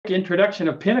quick introduction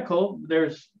of Pinnacle.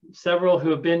 There's several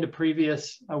who have been to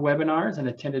previous webinars and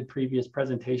attended previous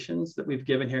presentations that we've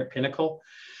given here at Pinnacle.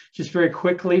 Just very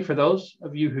quickly, for those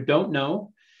of you who don't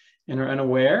know and are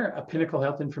unaware, Pinnacle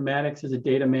Health Informatics is a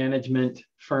data management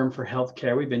firm for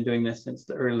healthcare. We've been doing this since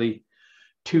the early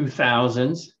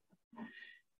 2000s.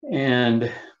 And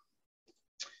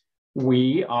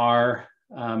we are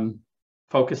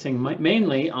focusing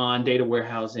mainly on data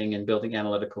warehousing and building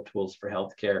analytical tools for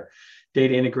healthcare,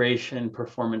 data integration,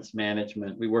 performance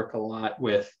management. We work a lot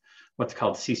with what's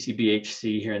called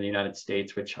CCBHC here in the United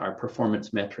States, which are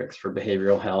performance metrics for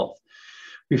behavioral health.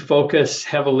 We focus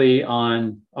heavily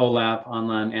on OLAP,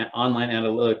 online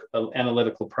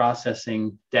analytical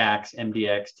processing, DAX,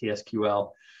 MDX, TSQL,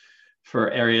 for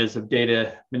areas of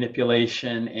data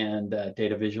manipulation and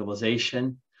data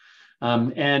visualization.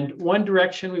 And one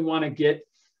direction we want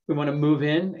to move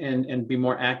in and be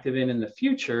more active in the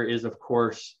future is, of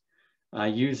course,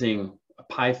 using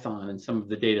Python and some of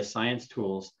the data science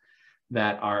tools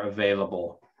that are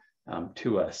available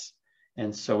to us.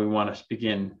 And so we want to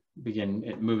begin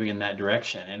moving in that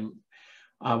direction.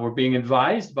 And we're being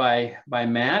advised by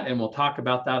Matt, and we'll talk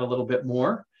about that a little bit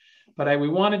more. But we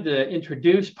wanted to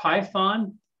introduce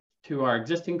Python to our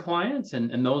existing clients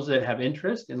and those that have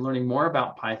interest in learning more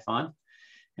about Python.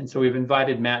 And so we've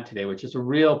invited Matt today, which is a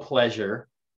real pleasure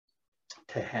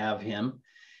to have him.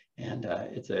 And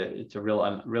it's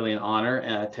really an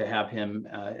honor to have him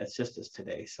assist us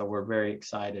today. So we're very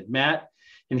excited. Matt,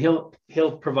 and he'll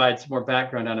provide some more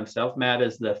background on himself. Matt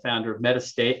is the founder of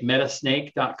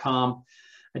Metasnake.com,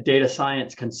 a data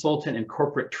science consultant and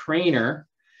corporate trainer.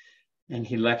 And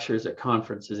he lectures at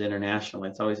conferences internationally.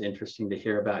 It's always interesting to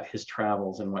hear about his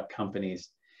travels and what companies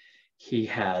he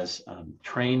has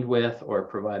trained with or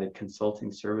provided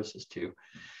consulting services to.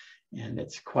 And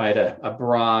it's quite a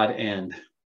broad and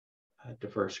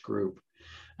diverse group.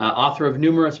 Author of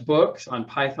numerous books on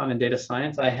Python and data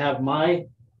science. I have my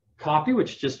copy,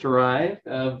 which just arrived,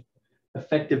 of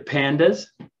Effective Pandas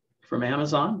from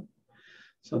Amazon.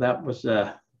 So that was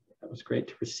great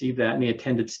to receive that. And he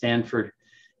attended Stanford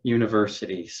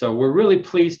University. So we're really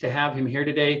pleased to have him here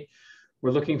today. We're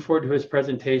looking forward to his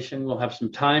presentation. We'll have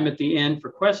some time at the end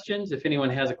for questions. If anyone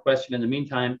has a question in the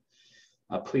meantime,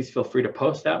 please feel free to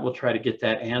post that. We'll try to get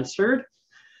that answered.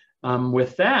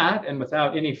 With that, and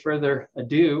without any further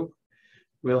ado,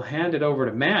 we'll hand it over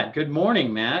to Matt. Good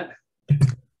morning, Matt. Hey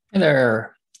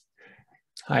there.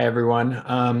 Hi,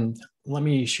 everyone. Let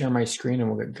me share my screen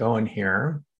and we'll get going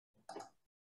here.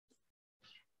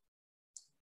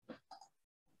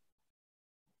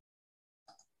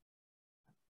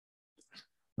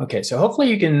 Okay, so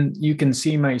hopefully you can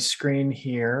see my screen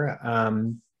here.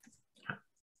 I'm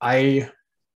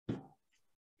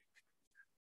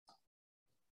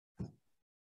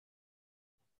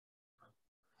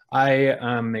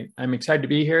excited to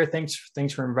be here.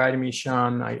 Thanks for inviting me,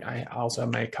 Sean. I also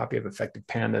have my copy of Effective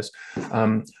Pandas.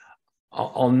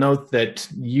 I'll note that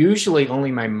usually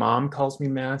only my mom calls me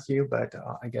Matthew, but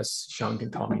I guess Sean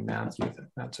can call me Matthew.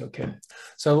 That's okay.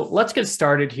 So let's get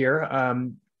started here.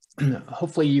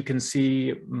 Hopefully you can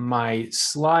see my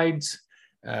slides,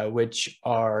 which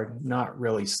are not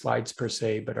really slides per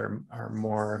se, but are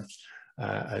more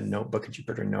a notebook, a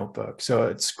Jupyter notebook. So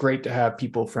it's great to have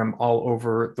people from all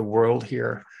over the world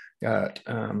here. Got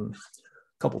a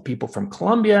couple people from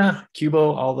Colombia, Cuba,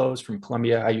 all those from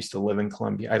Colombia. I used to live in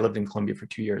Colombia. I lived in Colombia for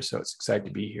 2 years, so it's excited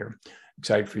to be here.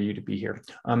 Excited for you to be here.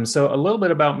 So a little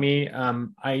bit about me.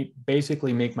 I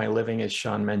basically make my living, as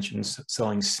Sean mentioned,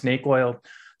 selling snake oil.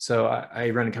 So I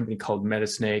run a company called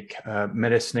Metasnake.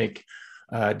 Metasnake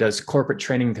does corporate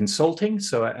training and consulting.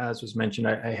 So as was mentioned,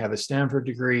 I have a Stanford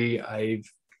degree. I've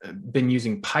been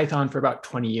using Python for about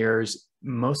 20 years,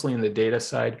 mostly in the data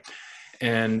side.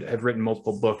 And I've written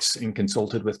multiple books and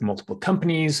consulted with multiple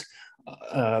companies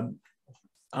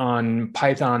on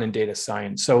Python and data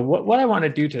science. So what I want to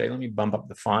do today, let me bump up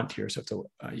the font here so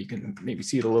you can maybe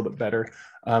see it a little bit better.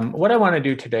 What I want to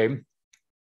do today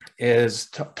is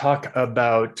talk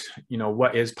about,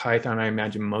 what is Python. I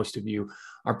imagine most of you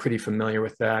are pretty familiar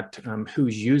with that.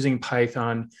 Who's using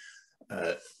Python,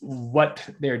 what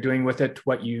they're doing with it,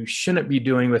 what you shouldn't be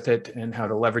doing with it, and how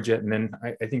to leverage it. And then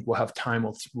I think we'll have time.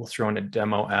 We'll throw in a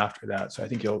demo after that. So I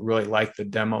think you'll really like the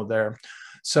demo there.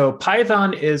 So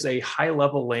Python is a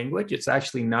high-level language. It's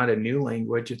actually not a new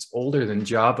language. It's older than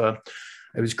Java.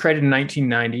 It was created in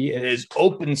 1990. It is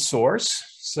open source.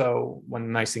 So one of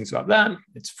the nice things about that,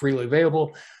 it's freely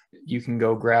available. You can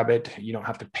go grab it. You don't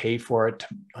have to pay for it.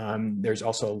 There's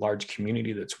also a large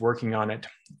community that's working on it.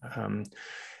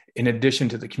 in addition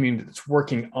to the community that's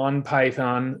working on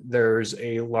Python, there's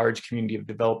a large community of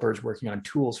developers working on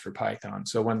tools for Python.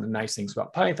 So one of the nice things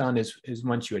about Python is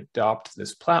once you adopt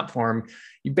this platform,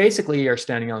 you basically are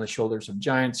standing on the shoulders of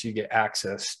giants. You get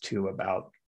access to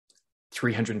about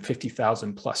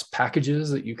 350,000 plus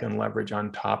packages that you can leverage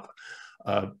on top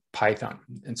of Python.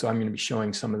 And so I'm going to be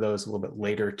showing some of those a little bit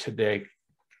later today.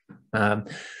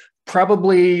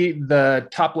 Probably the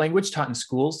top language taught in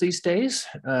schools these days,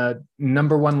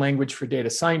 #1 language for data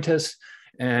scientists,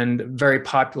 and very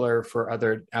popular for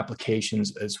other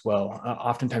applications as well.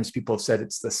 Oftentimes people have said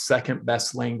it's the second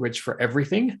best language for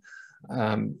everything.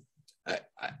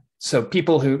 So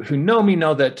people who know me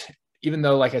know that even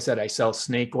though, like I said, I sell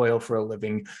snake oil for a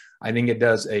living, I think it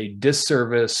does a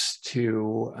disservice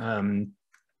to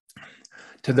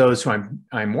those who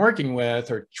I'm working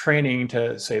with or training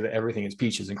to say that everything is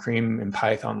peaches and cream in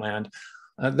Python land.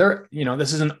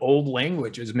 This is an old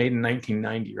language. It was made in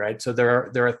 1990, right? So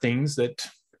there are things that,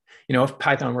 if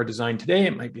Python were designed today,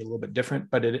 it might be a little bit different,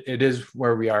 but it is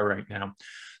where we are right now.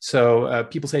 So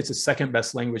people say it's the second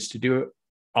best language to do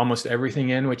almost everything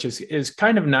in, which is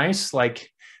kind of nice. Like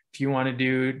if you want to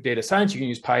do data science, you can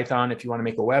use Python. If you want to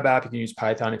make a web app, you can use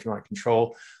Python. If you want to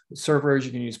control servers,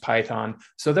 you can use Python.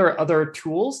 So there are other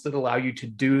tools that allow you to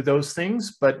do those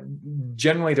things, but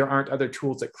generally there aren't other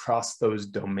tools that cross those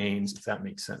domains, if that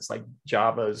makes sense. Like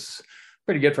Java's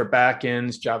pretty good for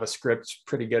backends, JavaScript's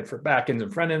pretty good for backends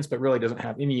and frontends, but really doesn't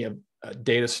have any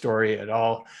data story at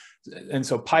all. And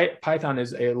so Python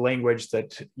is a language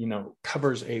that,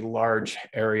 covers a large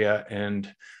area,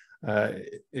 and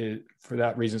for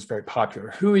that reason, it's very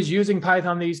popular. Who is using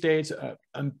Python these days?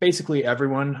 Basically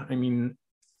everyone. I mean,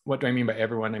 what do I mean by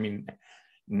everyone? I mean,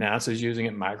 NASA's using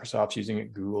it, Microsoft's using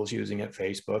it, Google's using it,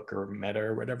 Facebook or Meta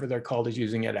or whatever they're called is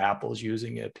using it, Apple's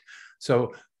using it.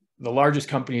 So the largest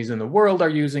companies in the world are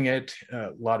using it. A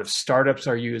lot of startups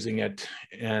are using it,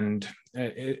 and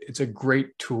it's a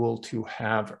great tool to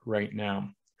have right now.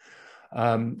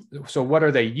 So what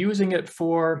are they using it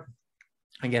for?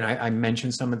 Again, I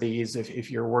mentioned some of these. If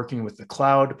you're working with the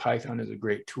cloud, Python is a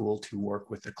great tool to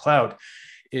work with the cloud.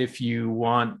 If you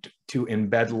want to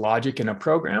embed logic in a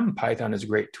program, Python is a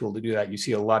great tool to do that. You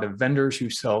see a lot of vendors who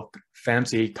sell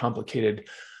fancy, complicated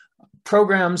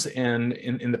programs, and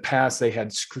in the past they had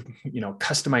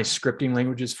customized scripting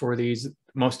languages for these.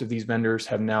 Most of these vendors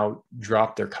have now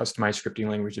dropped their customized scripting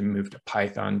language and moved to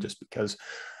Python, just because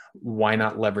why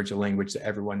not leverage a language that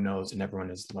everyone knows and everyone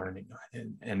is learning?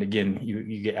 And again,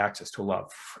 you get access to a lot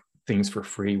of things for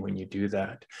free when you do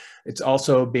that. It's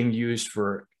also being used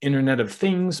for Internet of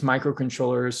Things,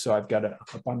 microcontrollers. So I've got up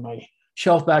on my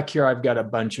shelf back here, I've got a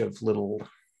bunch of little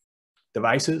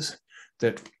devices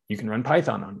that you can run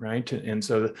Python on, right? And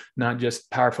so not just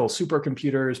powerful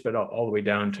supercomputers, but all the way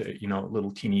down to,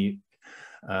 little teeny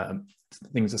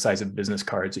things the size of business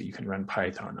cards that you can run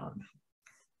Python on.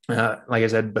 Like I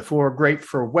said before, great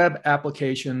for web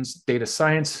applications, data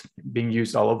science, being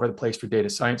used all over the place for data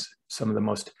science, some of the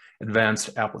most advanced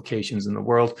applications in the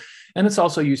world. And it's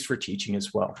also used for teaching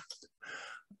as well.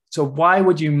 So why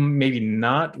would you maybe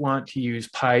not want to use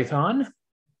Python?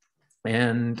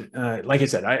 And like I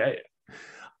said,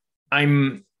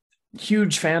 I'm a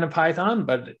huge fan of Python,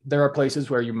 but there are places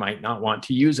where you might not want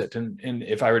to use it. And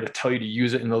if I were to tell you to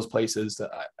use it in those places,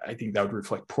 I think that would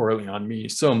reflect poorly on me.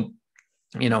 So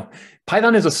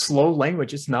Python is a slow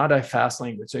language. It's not a fast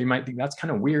language. So you might think that's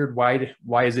kind of weird.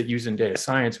 Why is it used in data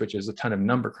science, which is a ton of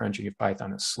number crunching, if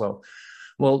Python is slow?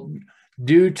 Well,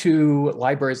 due to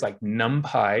libraries like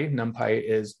NumPy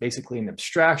is basically an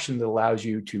abstraction that allows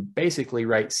you to basically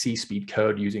write C-speed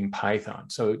code using Python.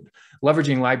 So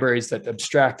leveraging libraries that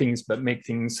abstract things but make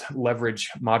things leverage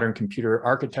modern computer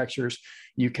architectures,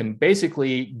 you can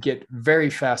basically get very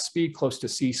fast speed, close to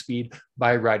C speed,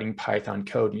 by writing Python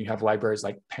code. And you have libraries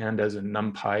like Pandas and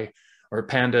NumPy, or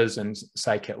Pandas and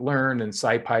scikit-learn and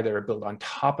SciPy that are built on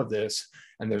top of this.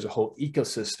 And there's a whole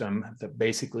ecosystem that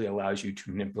basically allows you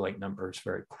to manipulate numbers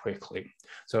very quickly.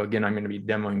 So again, I'm going to be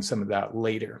demoing some of that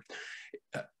later.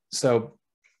 So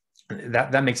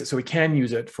that makes it so we can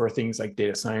use it for things like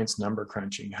data science, number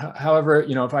crunching. However,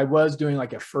 if I was doing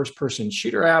like a first-person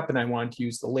shooter app and I wanted to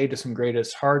use the latest and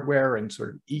greatest hardware and sort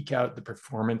of eke out the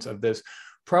performance of this,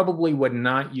 probably would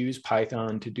not use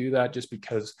Python to do that, just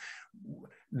because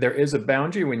there is a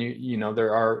boundary when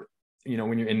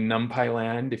when you're in NumPy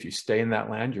land. If you stay in that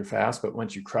land, you're fast, but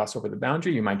once you cross over the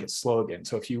boundary, you might get slow again.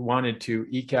 So if you wanted to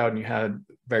eke out and you had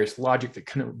various logic that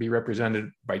couldn't be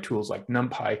represented by tools like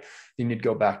NumPy, then you'd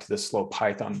go back to the slow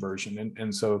Python version.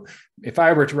 And so if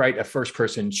I were to write a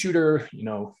first-person shooter,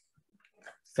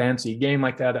 fancy game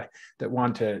like that, that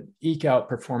want to eke out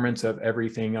performance of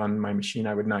everything on my machine,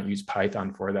 I would not use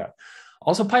Python for that.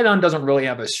 Also, Python doesn't really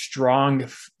have a strong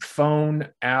phone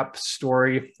app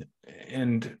story,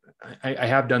 and I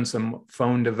have done some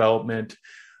phone development.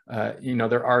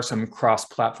 There are some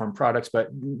cross-platform products, but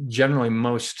generally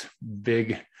most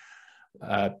big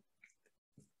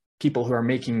people who are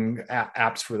making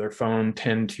apps for their phone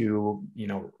tend to,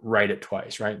 write it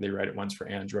twice, right? They write it once for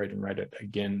Android and write it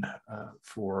again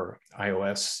for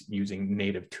iOS using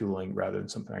native tooling rather than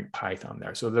something like Python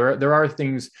there. So there are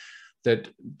things that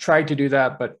try to do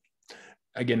that, but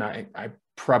again, I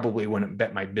probably wouldn't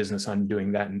bet my business on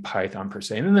doing that in Python per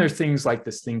se. And then there's things like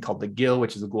this thing called the GIL,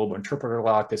 which is a global interpreter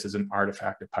lock. This is an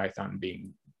artifact of Python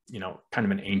being, kind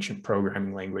of an ancient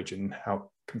programming language and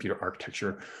how computer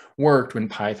architecture worked when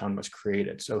Python was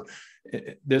created. So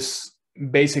this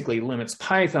basically limits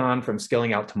Python from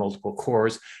scaling out to multiple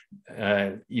cores,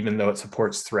 even though it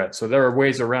supports threads. So there are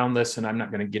ways around this, and I'm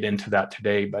not going to get into that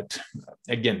today. But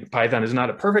again, Python is not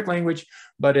a perfect language,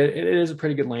 but it is a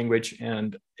pretty good language,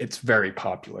 and it's very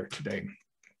popular today.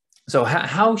 So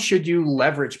how should you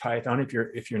leverage Python if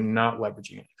you're not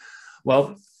leveraging it?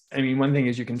 Well, I mean, one thing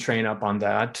is you can train up on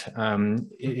that.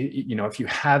 If you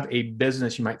have a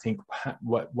business, you might think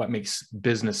what makes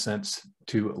business sense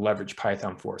to leverage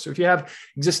Python for. So if you have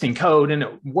existing code and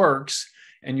it works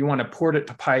and you want to port it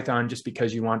to Python just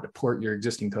because you want to port your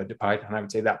existing code to Python, I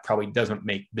would say that probably doesn't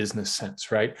make business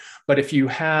sense, right? But if you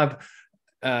have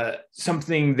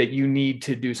something that you need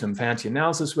to do some fancy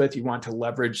analysis with, you want to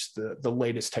leverage the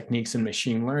latest techniques in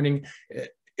machine learning,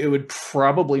 it would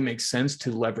probably make sense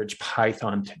to leverage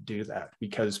Python to do that,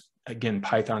 because again,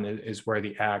 Python is where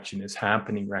the action is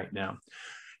happening right now.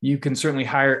 You can certainly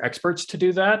hire experts to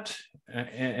do that.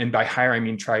 And by hire, I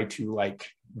mean, try to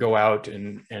go out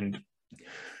and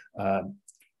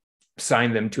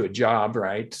sign them to a job,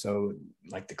 right? So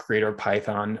like the creator of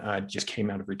Python just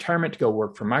came out of retirement to go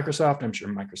work for Microsoft. I'm sure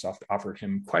Microsoft offered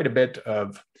him quite a bit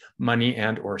of money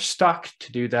and or stock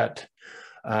to do that.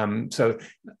 So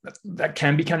that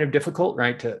can be kind of difficult,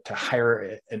 right? To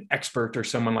hire an expert or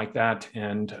someone like that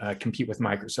and compete with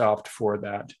Microsoft for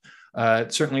that.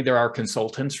 Certainly there are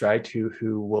consultants, right,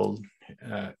 who will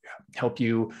help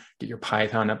you get your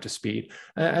Python up to speed.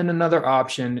 And another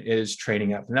option is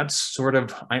training up. And that's sort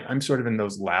of, I'm sort of in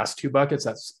those last two buckets.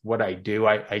 That's what I do.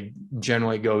 I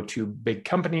generally go to big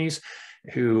companies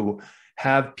who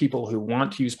have people who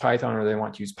want to use Python, or they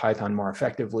want to use Python more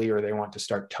effectively, or they want to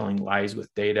start telling lies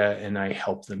with data, and I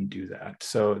help them do that.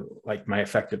 So like my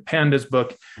Effective Pandas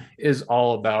book is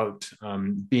all about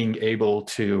being able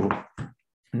to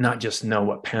not just know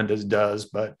what Pandas does,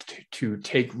 but to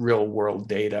take real world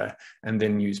data and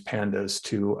then use Pandas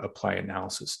to apply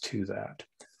analysis to that.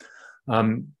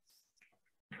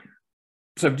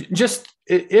 So just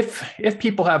if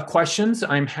people have questions,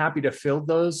 I'm happy to field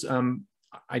those.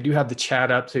 I do have the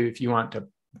chat up, so if you want to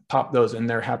pop those in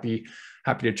there, happy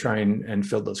to try and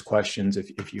field those questions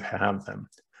if you have them.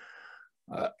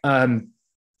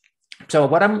 So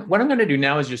what I'm going to do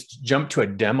now is just jump to a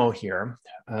demo here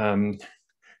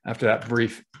after that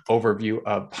brief overview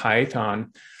of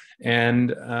Python.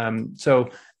 And so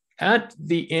at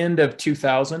the end of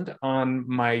 2000 on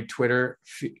my Twitter,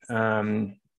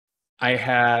 I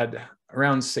had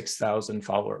around 6,000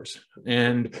 followers.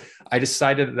 And I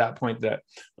decided at that point that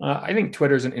I think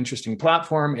Twitter is an interesting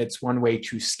platform. It's one way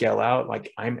to scale out. Like,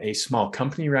 I'm a small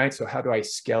company, right? So how do I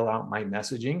scale out my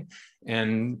messaging?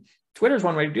 And Twitter is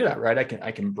one way to do that, right?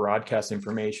 I can broadcast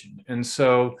information. And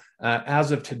so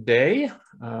as of today,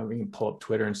 we can pull up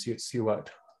Twitter and see what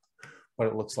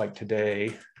it looks like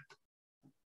today.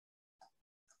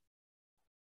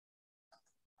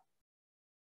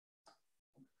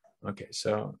 Okay,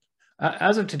 so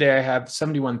as of today, I have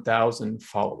 71,000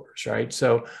 followers, right?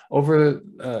 So over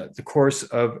the course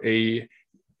of I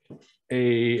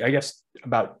guess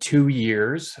about 2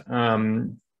 years,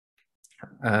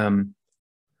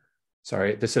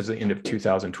 sorry, this is the end of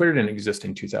 2000. Twitter didn't exist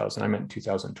in 2000. I meant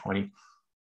 2020.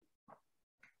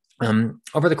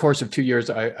 Over the course of 2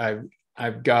 years,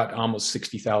 I've got almost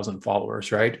 60,000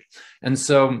 followers, right? And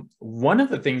so one of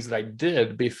the things that I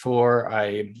did before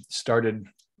I started,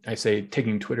 I say,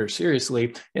 taking Twitter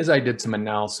seriously, is I did some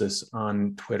analysis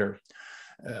on Twitter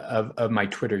of my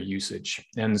Twitter usage.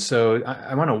 And so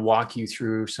I want to walk you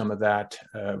through some of that,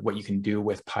 what you can do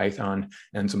with Python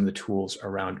and some of the tools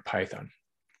around Python.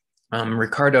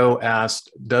 Ricardo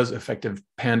asked, does Effective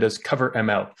Pandas cover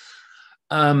ML?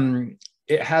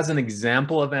 It has an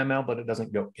example of ML, but it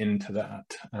doesn't go into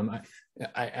that.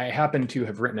 I happen to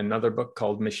have written another book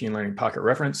called Machine Learning Pocket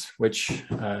Reference, which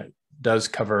does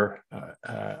cover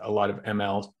a lot of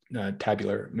ML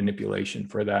tabular manipulation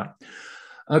for that.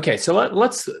 Okay, so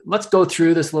let's go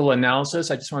through this little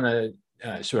analysis. I just want to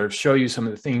sort of show you some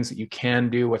of the things that you can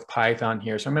do with Python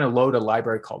here. So I'm going to load a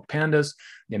library called Pandas,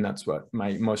 and that's what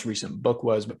my most recent book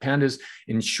was. But Pandas,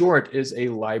 in short, is a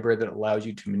library that allows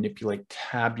you to manipulate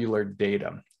tabular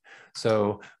data.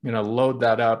 So I'm going to load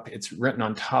that up. It's written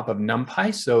on top of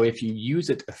NumPy. So if you use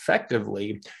it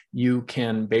effectively, you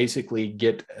can basically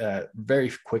get a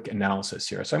very quick analysis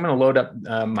here. So I'm going to load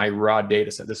up my raw data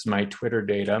set. This is my Twitter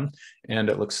data, and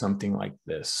it looks something like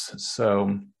this.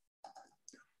 So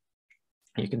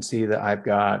you can see that I've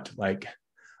got like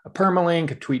a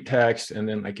permalink, a tweet text, and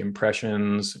then like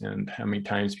impressions and how many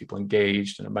times people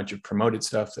engaged and a bunch of promoted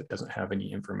stuff that doesn't have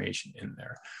any information in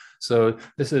there. So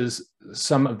this is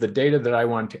some of the data that I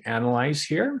want to analyze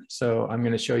here. So I'm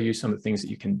going to show you some of the things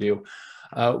that you can do.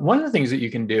 One of the things that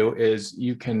you can do is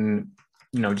you can,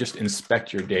 just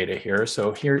inspect your data here.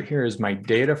 So here is my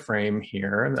data frame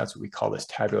here. That's what we call this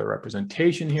tabular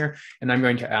representation here. And I'm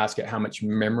going to ask it how much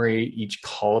memory each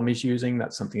column is using.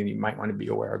 That's something that you might want to be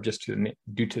aware of just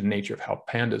due to the nature of how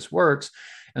Pandas works.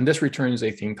 And this returns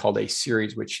a thing called a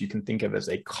series, which you can think of as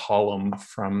a column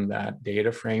from that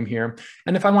data frame here.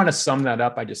 And if I want to sum that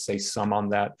up, I just say sum on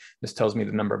that. This tells me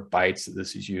the number of bytes that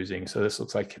this is using. So this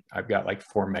looks like I've got like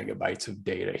 4 megabytes of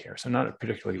data here. So not a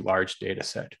particularly large data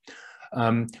set.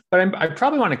 But I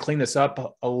probably want to clean this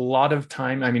up a lot of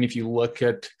time. I mean, if you look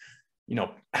at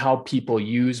how people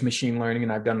use machine learning,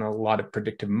 and I've done a lot of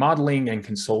predictive modeling and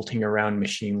consulting around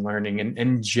machine learning.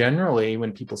 And generally,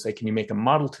 when people say, can you make a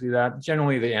model to do that?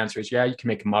 Generally, the answer is, yeah, you can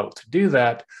make a model to do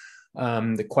that.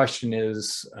 The question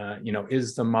is,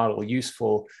 is the model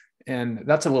useful? And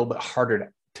that's a little bit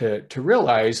harder to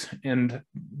realize. And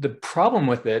the problem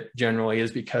with it generally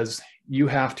is because you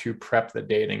have to prep the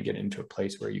data and get into a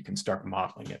place where you can start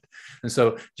modeling it. And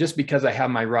so just because I have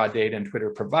my raw data and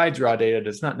Twitter provides raw data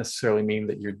does not necessarily mean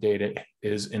that your data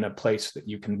is in a place that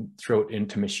you can throw it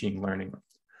into machine learning.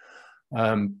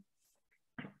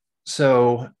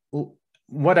 So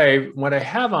what I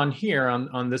have on here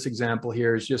on this example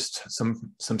here is just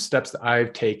some steps that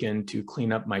I've taken to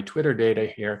clean up my Twitter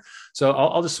data here. So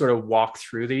I'll just sort of walk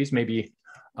through these maybe.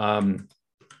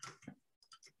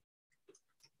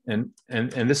 And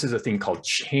this is a thing called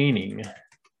chaining.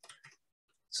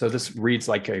 So this reads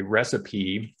like a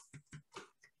recipe.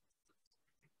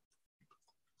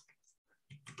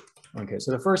 Okay,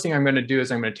 so the first thing I'm going to do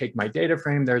is I'm going to take my data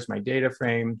frame. There's my data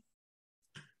frame.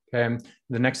 Okay,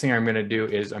 the next thing I'm going to do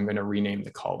is I'm going to rename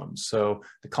the columns. So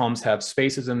the columns have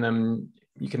spaces in them.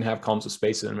 You can have columns with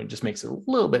spaces in them. It just makes it a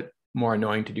little bit more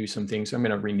annoying to do some things. So I'm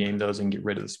going to rename those and get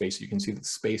rid of the space. You can see that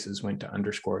spaces went to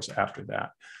underscores after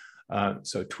that.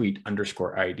 So tweet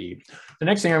underscore ID. The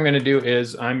next thing I'm going to do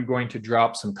is I'm going to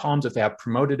drop some columns if they have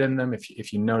promoted in them.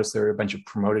 If you notice, there are a bunch of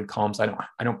promoted columns. I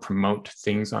don't promote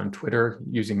things on Twitter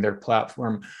using their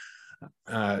platform,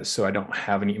 so I don't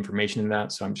have any information in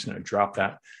that. So I'm just going to drop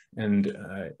that. And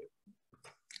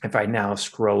if I now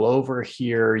scroll over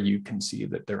here, you can see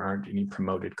that there aren't any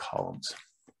promoted columns.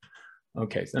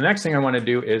 Okay, so the next thing I want to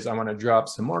do is I want to drop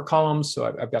some more columns. So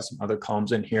I've got some other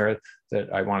columns in here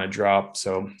that I want to drop.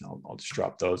 So I'll just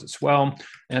drop those as well.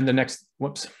 And the next,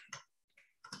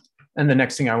 And the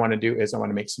next thing I want to do is I want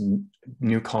to make some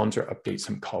new columns or update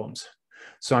some columns.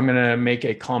 So I'm going to make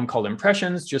a column called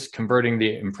impressions, just converting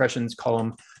the impressions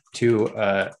column to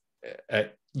a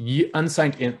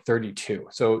unsigned int 32.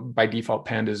 So by default,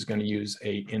 Pandas is going to use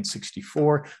a int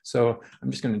 64. So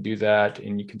I'm just going to do that,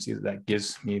 and you can see that that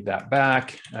gives me that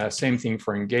back. Same thing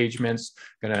for engagements.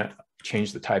 Going to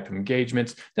change the type of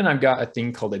engagements. Then I've got a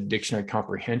thing called a dictionary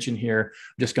comprehension here.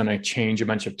 I'm just going to change a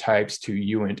bunch of types to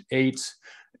uint 8s.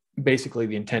 Basically,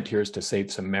 the intent here is to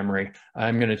save some memory.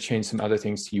 I'm going to change some other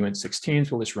things to uint 16s.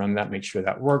 We'll just run that, make sure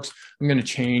that works. I'm going to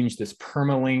change this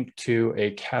permalink to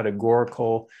a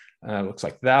categorical. Looks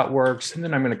like that works. And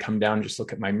then I'm going to come down and just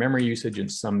look at my memory usage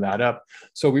and sum that up.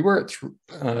 So we were at,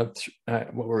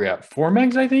 what were we at? 4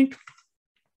 megs, I think.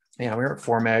 Yeah, we were at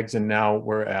 4 megs, and now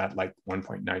we're at like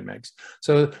 1.9 megs.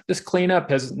 So this cleanup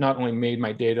has not only made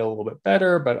my data a little bit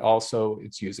better, but also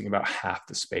it's using about half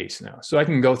the space now. So I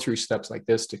can go through steps like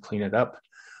this to clean it up.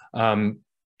 And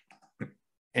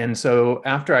so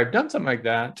after I've done something like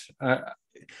that,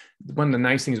 one of the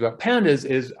nice things about Pandas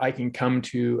is I can come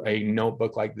to a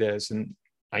notebook like this and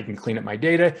I can clean up my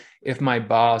data. If my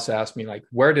boss asks me, like,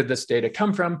 where did this data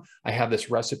come from? I have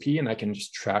this recipe and I can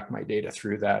just track my data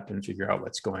through that and figure out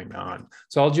what's going on.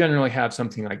 So I'll generally have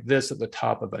something like this at the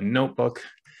top of a notebook,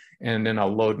 and then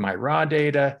I'll load my raw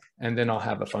data, And then I'll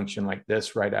have a function like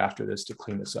this right after this to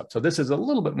clean this up. So this is a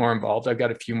little bit more involved. I've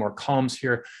got a few more columns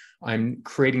here. I'm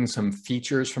creating some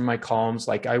features from my columns.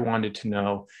 Like I wanted to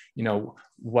know,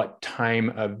 what time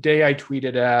of day I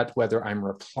tweeted at, whether I'm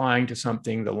replying to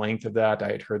something, the length of that.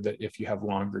 I had heard that if you have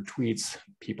longer tweets,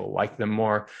 people like them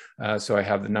more. So I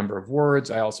have the number of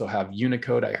words. I also have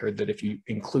Unicode. I heard that if you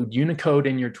include Unicode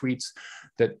in your tweets,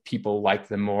 that people like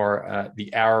them more.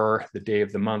 The hour, the day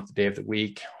of the month, the day of the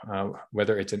week,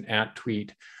 whether it's an @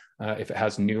 tweet, if it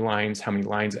has new lines, how many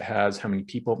lines it has, how many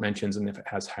people it mentions, and if it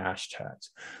has hashtags.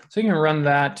 So you can run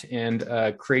that and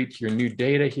create your new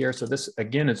data here. So this,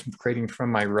 again, is creating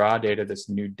from my raw data, this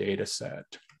new data set.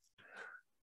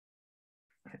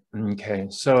 Okay,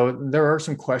 so there are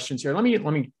some questions here. Let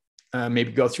me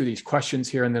maybe go through these questions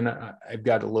here, and then I've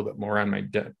got a little bit more on my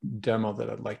demo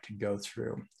that I'd like to go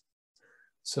through.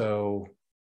 So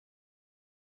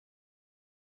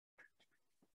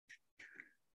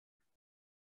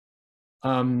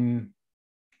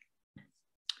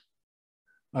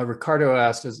Ricardo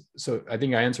asked, so I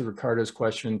think I answered Ricardo's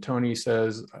question. Tony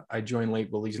says, I joined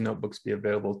late. Will these notebooks be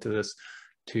available to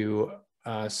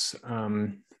us?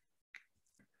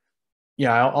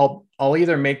 Yeah, I'll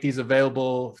either make these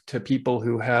available to people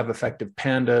who have effective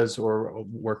pandas or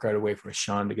work right away with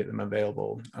Sean to get them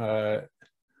available. A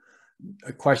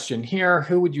question here,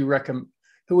 who would you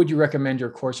recommend your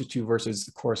courses to versus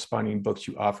the corresponding books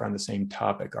you offer on the same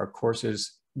topic? Are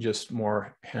courses just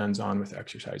more hands-on with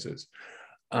exercises?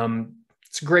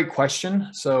 It's a great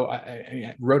question. So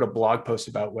I wrote a blog post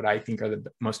about what I think are the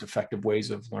most effective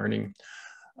ways of learning.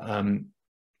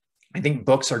 I think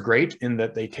books are great in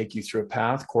that they take you through a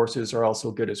path. Courses are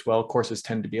also good as well. Courses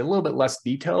tend to be a little bit less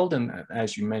detailed and,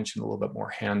 as you mentioned, a little bit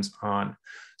more hands-on.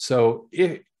 So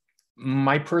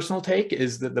my personal take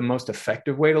is that the most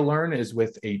effective way to learn is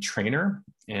with a trainer.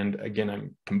 And again,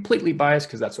 I'm completely biased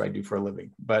because that's what I do for a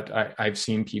living. But I've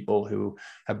seen people who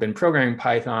have been programming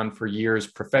Python for years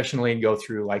professionally go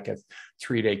through like a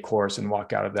 3-day course and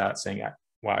walk out of that saying,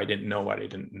 wow, I didn't know what I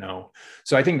didn't know.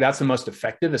 So I think that's the most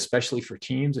effective, especially for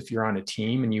teams. If you're on a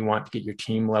team and you want to get your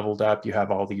team leveled up, you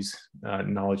have all these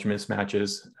knowledge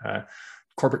mismatches.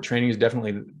 Corporate training is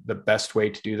definitely the best way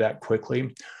to do that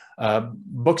quickly.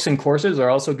 Books and courses are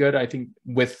also good. I think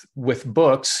with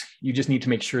books, you just need to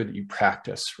make sure that you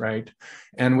practice, right?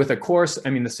 And with a course, I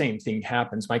mean, the same thing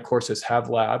happens. My courses have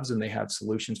labs and they have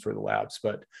solutions for the labs,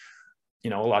 but a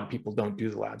lot of people don't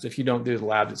do the labs. If you don't do the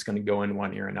labs, it's going to go in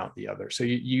one ear and out the other. So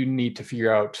you need to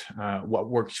figure out what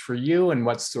works for you and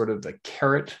what's sort of the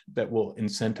carrot that will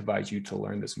incentivize you to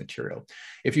learn this material.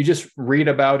 If you just read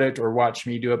about it or watch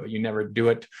me do it, but you never do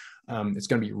it, it's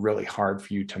going to be really hard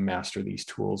for you to master these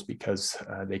tools because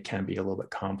they can be a little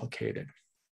bit complicated.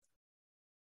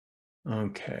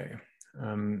 Okay.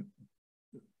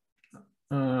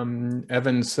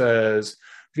 Evan says,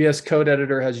 VS Code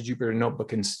Editor has a Jupyter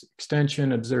Notebook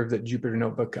extension. Observe that Jupyter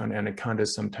Notebook on Anaconda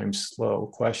is sometimes slow.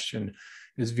 Question,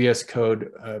 is VS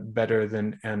Code better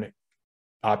than an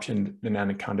option than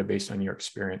Anaconda based on your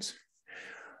experience?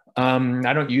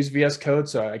 I don't use VS Code,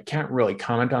 so I can't really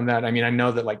comment on that. I mean, I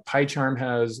know that like PyCharm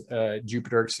has a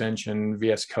Jupyter extension,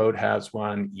 VS Code has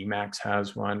one, Emacs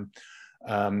has one.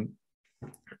 Was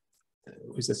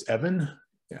this Evan?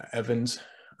 Yeah, Evans.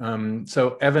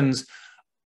 So Evans,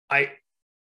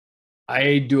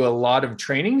 I do a lot of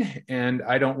training and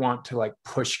I don't want to like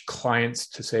push clients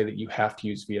to say that you have to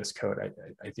use VS Code.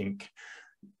 I think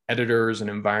editors and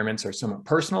environments are somewhat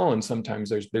personal and sometimes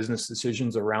there's business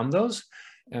decisions around those.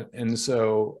 And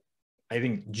so I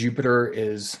think Jupyter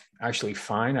is actually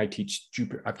fine. I've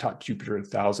taught Jupyter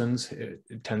thousands.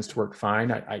 It tends to work fine.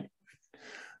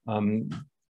 I'm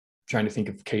trying to think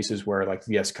of cases where like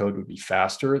VS Code would be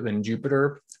faster than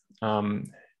Jupyter.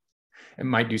 It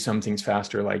might do some things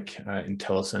faster like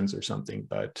IntelliSense or something,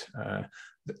 but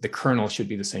the kernel should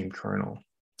be the same kernel.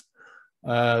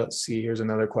 Let's see, here's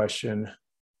another question.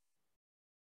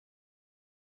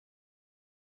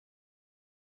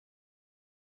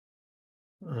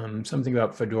 Something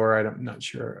about Fedora, I'm not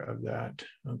sure of that.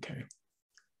 Okay,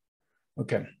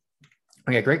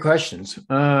 great questions.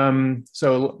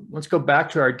 So let's go back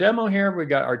to our demo here. We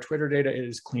got our Twitter data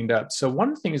is cleaned up. So one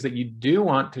of the things that you do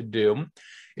want to do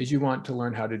is you want to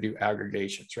learn how to do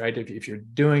aggregations, right? If you're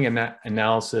doing an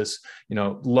analysis,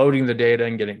 loading the data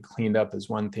and getting it cleaned up is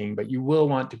one thing, but you will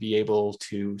want to be able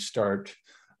to start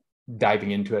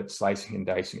diving into it, slicing and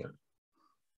dicing it.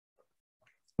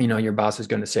 Your boss is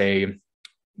going to say,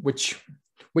 which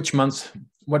months,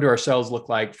 what do our cells look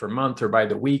like for month or by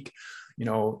the week?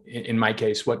 In my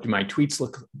case, what do my tweets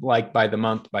look like by the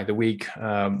month, by the week?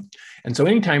 And so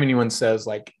anytime anyone says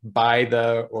like by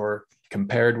the or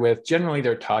compared with. Generally,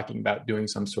 they're talking about doing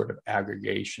some sort of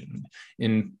aggregation.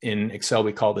 In Excel,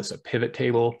 we call this a pivot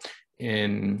table.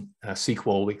 In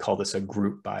SQL, we call this a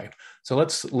group by. So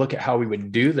let's look at how we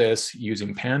would do this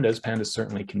using pandas. Pandas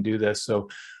certainly can do this. So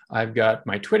I've got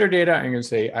my Twitter data. I'm going to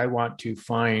say I want to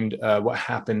find what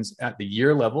happens at the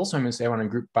year level. So I'm going to say I want to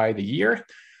group by the year.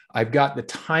 I've got the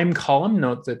time column.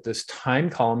 Note that this time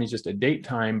column is just a date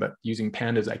time, but using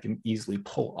pandas, I can easily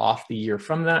pull off the year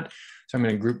from that. So I'm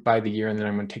going to group by the year, and then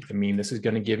I'm going to take the mean. This is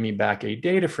going to give me back a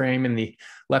data frame. In the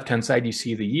left-hand side, you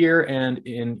see the year, and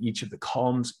in each of the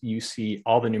columns, you see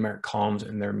all the numeric columns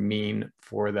and their mean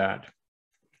for that.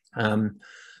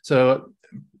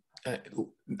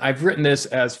 I've written this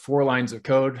as 4 lines of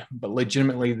code, but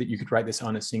legitimately that you could write this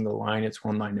on a single line. It's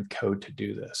 1 line of code to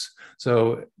do this.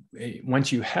 So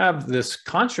once you have this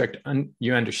construct and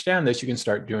you understand this, you can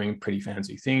start doing pretty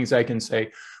fancy things. I can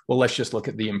say, well, let's just look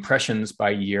at the impressions by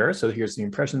year. So here's the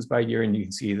impressions by year, and you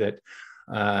can see that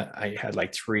I had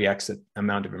like 3x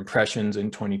amount of impressions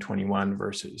in 2021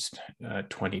 versus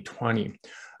 2020.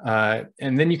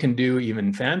 And then you can do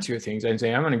even fancier things. I'd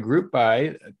say I'm going to group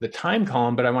by the time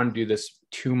column, but I want to do this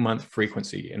 2-month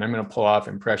frequency. And I'm going to pull off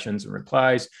impressions and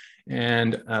replies.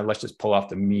 And let's just pull off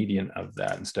the median of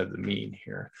that instead of the mean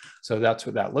here. So that's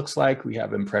what that looks like. We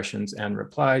have impressions and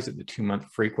replies at the 2-month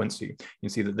frequency. You can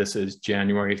see that this is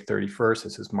January 31st.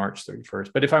 This is March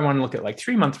 31st. But if I want to look at like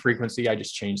 3-month frequency, I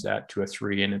just change that to a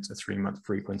 3 and it's a 3-month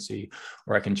frequency.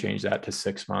 Or I can change that to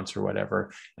 6 months or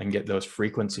whatever and get those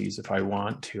frequencies if I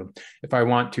want to. If I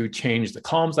want to change the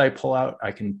columns I pull out,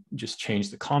 I can just change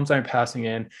the columns I'm passing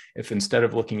in. If instead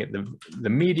of looking at the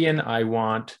median, I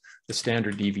want the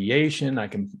standard deviation, I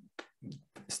can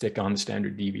stick on the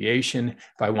standard deviation.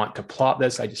 If I want to plot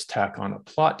this, I just tack on a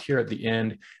plot here at the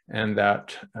end, and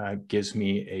that gives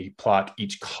me a plot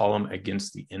each column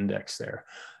against the index there.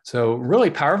 So really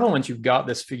powerful once you've got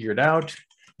this figured out.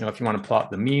 You know, if you want to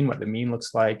plot the mean, what the mean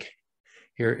looks like,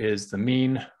 here is the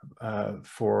mean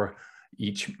for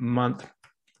each month.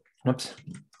 Whoops,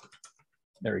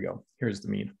 there we go. Here's the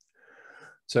mean.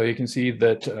 So you can see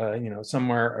that, you know,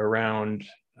 somewhere around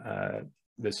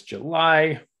this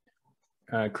July,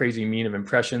 crazy mean of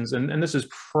impressions. And this is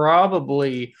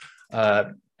probably,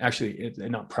 actually,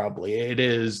 not probably, it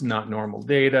is not normal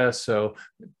data. So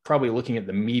probably looking at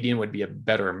the median would be a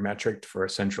better metric for a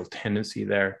central tendency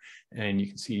there. And you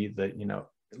can see that, you know,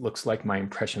 it looks like my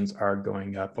impressions are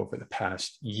going up over the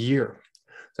past year.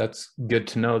 So that's good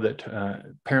to know that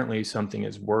apparently something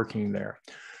is working there.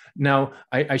 Now,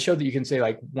 I showed that you can say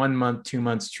like 1 month, 2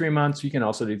 months, 3 months. You can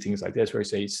also do things like this where you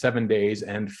say 7 days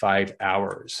and 5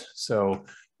 hours. So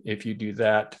if you do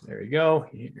that, there you go.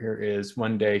 Here is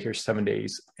 1 day, here's 7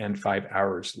 days and 5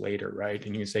 hours later, right?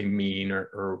 And you can say mean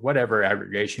or whatever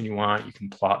aggregation you want. You can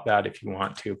plot that if you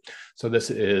want to. So this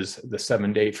is the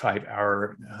 7-day,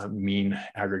 5-hour mean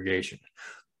aggregation.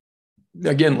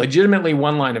 Again, legitimately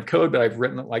 1 line of code, but I've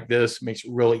written it like this. Makes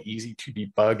it really easy to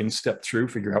debug and step through,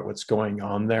 figure out what's going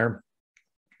on there.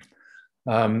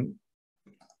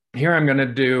 Here I'm going to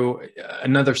do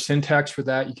another syntax for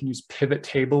that. You can use pivot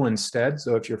table instead.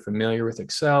 So if you're familiar with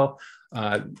Excel,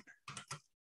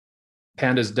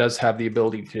 Pandas does have the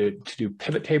ability to do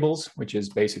pivot tables, which is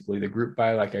basically the group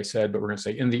by, like I said, but we're going to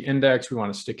say in the index, we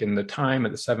want to stick in the time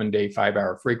at the 7-day,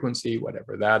 5-hour frequency,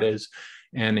 whatever that is.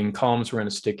 And in columns, we're going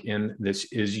to stick in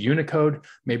this is Unicode.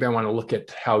 Maybe I want to look at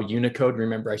how Unicode,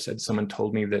 remember I said someone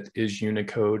told me that is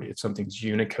Unicode. If something's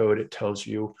Unicode, it tells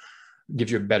you,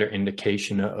 gives you a better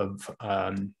indication of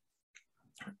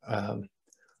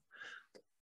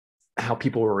how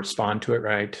people will respond to it,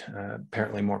 right?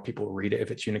 Apparently more people will read it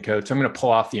if it's Unicode. So I'm going to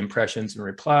pull off the impressions and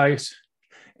replies.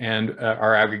 And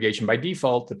our aggregation by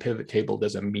default, the pivot table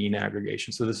does a mean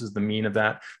aggregation. So this is the mean of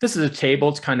that. This is a table.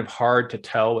 It's kind of hard to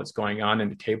tell what's going on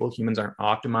in a table. Humans aren't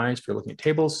optimized for looking at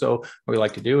tables. So what we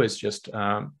like to do is just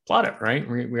plot it, right?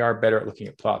 We are better at looking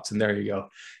at plots. And there you go.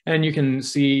 And you can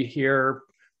see here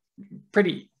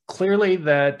pretty clearly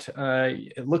that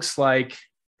it looks like,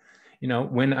 you know,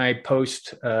 when I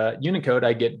post Unicode,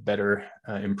 I get better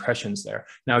impressions there.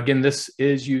 Now, again, this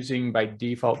is using by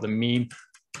default the mean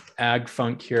ag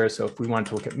func here. So if we want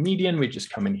to look at median, we just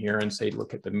come in here and say,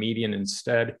 look at the median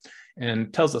instead,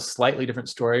 and tells a slightly different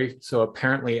story. So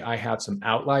apparently I have some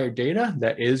outlier data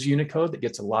that is Unicode that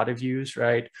gets a lot of views,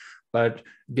 right? But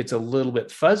gets a little bit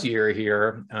fuzzier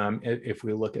here if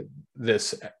we look at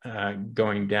this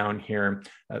going down here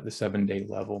at the 7-day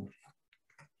level.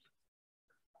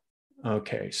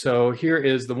 Okay, so here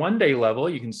is the 1-day level.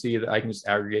 You can see that I can just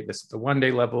aggregate this at the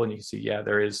 1-day level, and you can see, yeah,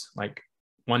 there is like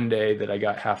one day that I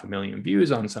got 500,000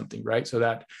 views on something, right? So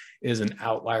that is an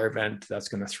outlier event that's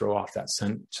going to throw off that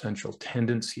central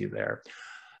tendency there.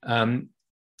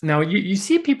 Now you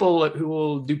see people who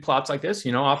will do plots like this.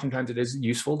 Oftentimes it is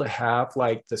useful to have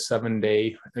like the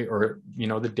 7-day or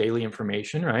the daily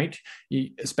information, right?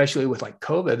 Especially with like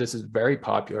COVID, this is very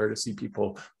popular to see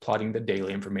people plotting the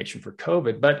daily information for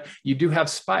COVID. But you do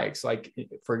have spikes, like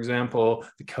for example,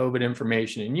 the COVID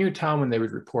information in Utah, when they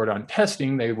would report on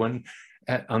testing, they wouldn't.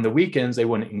 On the weekends, they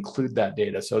wouldn't include that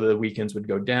data. So the weekends would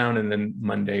go down and then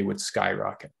Monday would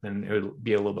skyrocket and it would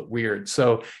be a little bit weird.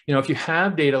 So, if you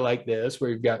have data like this,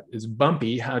 where you've got this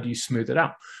bumpy, how do you smooth it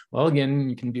out? Well, again,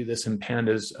 you can do this in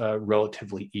pandas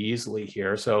relatively easily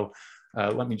here. So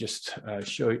let me just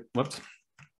show you, whoops.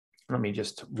 Let me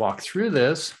just walk through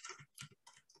this.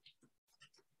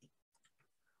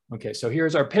 Okay, so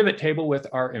here's our pivot table with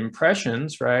our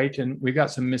impressions, right? And we've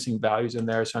got some missing values in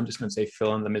there. So I'm just going to say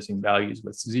fill in the missing values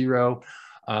with 0.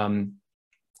 And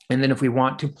then if we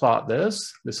want to plot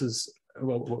this, this is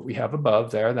what we have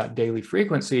above there, that daily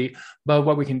frequency. But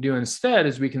what we can do instead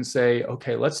is we can say,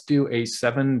 okay, let's do a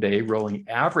 7-day rolling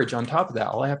average on top of that.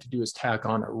 All I have to do is tack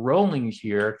on a rolling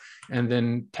here and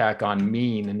then tack on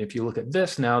mean. And if you look at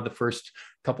this now, the first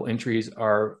couple entries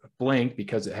are blank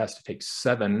because it has to take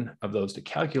 7 of those to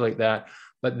calculate that.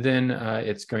 But then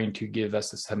it's going to give us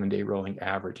the 7-day rolling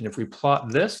average. And if we plot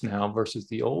this now versus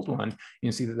the old one, you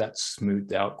can see that that's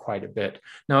smoothed out quite a bit.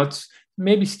 Now it's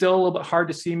maybe still a little bit hard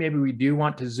to see. Maybe we do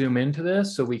want to zoom into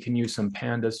this. So we can use some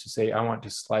pandas to say, I want to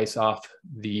slice off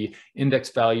the index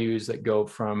values that go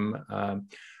from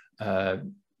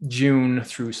June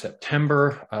through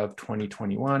September of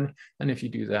 2021. And if you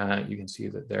do that, you can see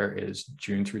that there is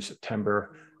June through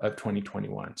September of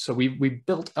 2021. So we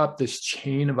built up this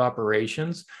chain of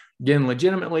operations. Again,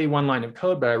 legitimately one line of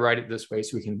code, but I write it this way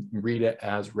so we can read it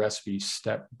as recipe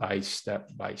step by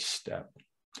step by step.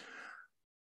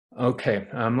 Okay,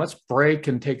 let's break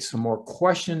and take some more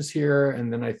questions here.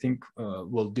 And then I think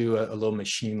we'll do a little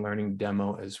machine learning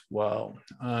demo as well.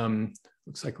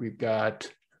 Looks like we've got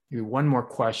one more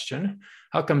question.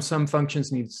 How come some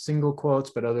functions need single quotes,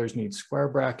 but others need square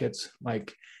brackets,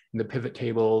 like in the pivot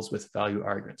tables with value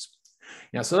arguments?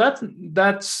 Yeah, so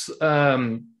that's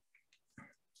like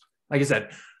I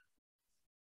said,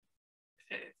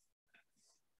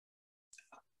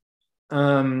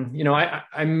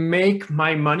 I make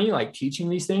my money like teaching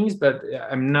these things, but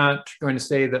I'm not going to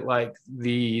say that like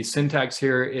the syntax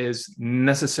here is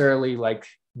necessarily like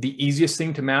the easiest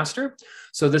thing to master.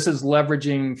 So this is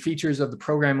leveraging features of the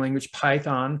programming language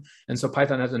Python. And so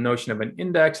Python has a notion of an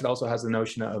index. It also has the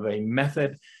notion of a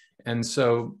method. And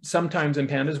so sometimes in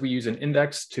pandas, we use an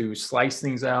index to slice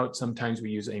things out. Sometimes we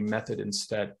use a method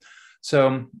instead.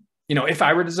 So, if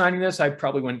I were designing this, I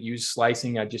probably wouldn't use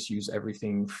slicing. I'd just use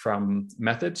everything from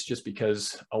methods, just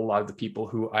because a lot of the people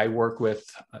who I work with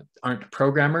aren't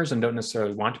programmers and don't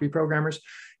necessarily want to be programmers.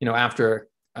 After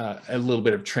a little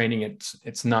bit of training,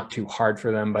 it's not too hard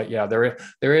for them. But yeah, there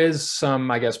is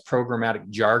some, I guess, programmatic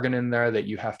jargon in there that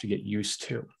you have to get used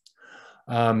to.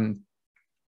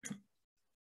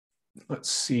 Let's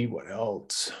see what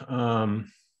else.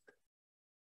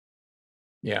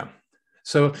 Yeah.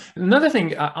 So another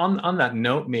thing on that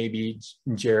note, maybe,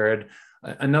 Jared,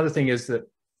 another thing is that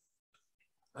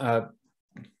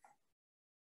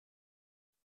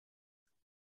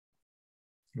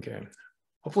okay,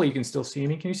 hopefully you can still see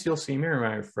me. Can you still see me, or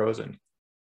am I frozen?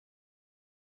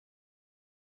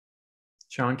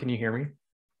 Sean, can you hear me?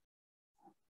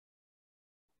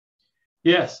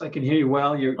 Yes, I can hear you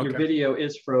well. Your video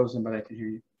is frozen, but I can hear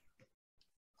you.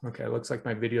 Okay, looks like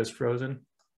my video is frozen.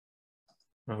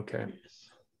 Okay.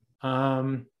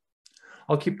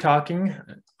 I'll keep talking.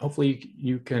 Hopefully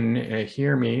you can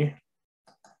hear me.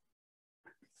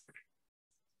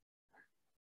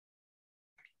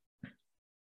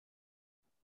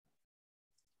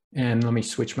 And let me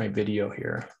switch my video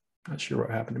here. Not sure what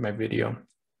happened to my video.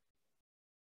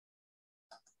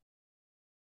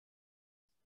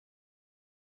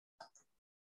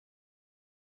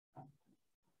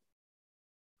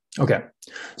 Okay,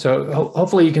 so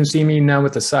hopefully you can see me now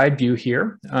with the side view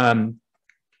here.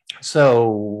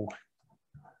 So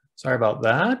sorry about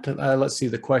that. Let's see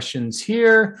the questions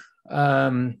here.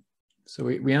 So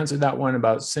we answered that one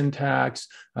about syntax.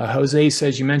 Jose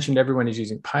says, you mentioned everyone is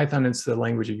using Python. It's the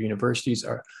language of universities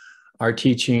are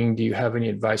teaching. Do you have any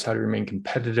advice how to remain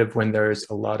competitive when there's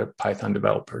a lot of Python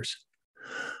developers?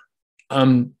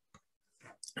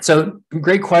 So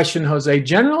great question, Jose.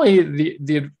 Generally,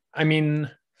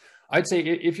 I'd say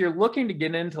if you're looking to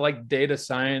get into like data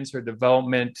science or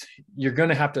development, you're going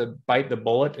to have to bite the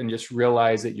bullet and just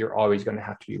realize that you're always going to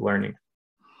have to be learning.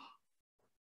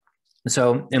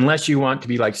 So unless you want to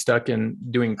be like stuck in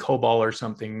doing COBOL or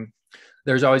something,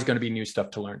 there's always going to be new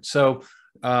stuff to learn. So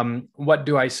what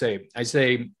do I say? I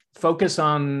say focus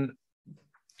on,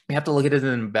 you have to look at it as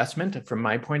an investment from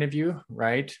my point of view,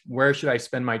 right? Where should I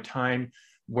spend my time?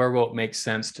 Where will it make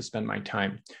sense to spend my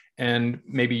time? And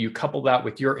maybe you couple that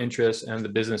with your interests and the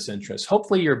business interests.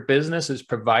 Hopefully your business is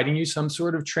providing you some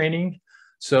sort of training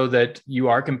so that you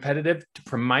are competitive.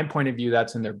 From my point of view,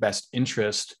 that's in their best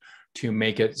interest to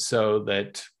make it so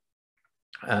that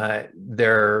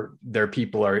their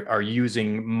people are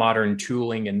using modern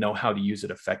tooling and know how to use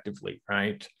it effectively,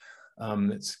 right?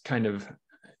 It's kind of,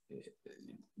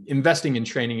 investing in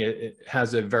training, it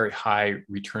has a very high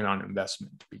return on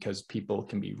investment because people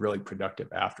can be really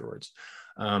productive afterwards.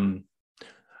 Let's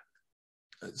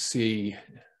see.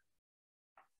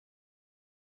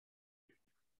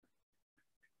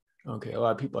 Okay, a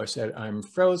lot of people are said I'm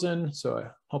frozen, so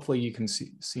hopefully you can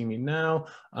see me now.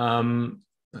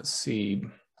 Let's see.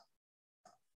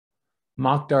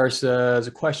 Mokhtar says,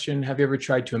 a question, have you ever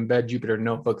tried to embed Jupyter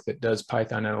Notebook that does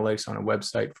Python analytics on a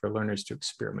website for learners to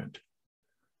experiment?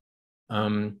 I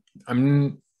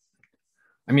mean,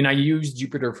 I use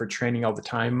Jupyter for training all the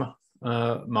time,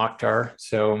 Mokhtar,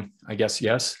 so I guess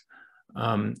yes.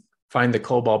 Find the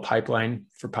COBOL pipeline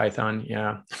for Python,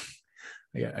 yeah.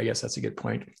 I guess that's a good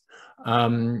point.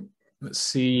 Let's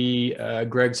see,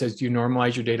 Greg says, do you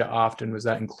normalize your data often? Was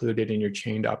that included in your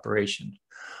chained operation?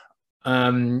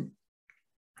 I'm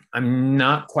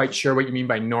not quite sure what you mean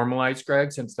by normalize,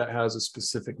 Greg, since that has a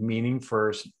specific meaning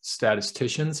for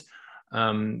statisticians.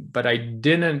 But I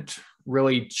didn't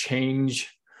really change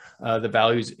the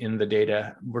values in the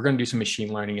data. We're going to do some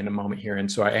machine learning in a moment here.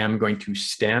 And so I am going to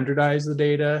standardize the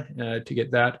data to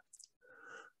get that.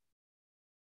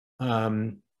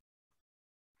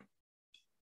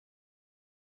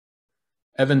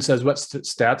 Evan says, what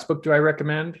stats book do I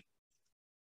recommend?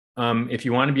 If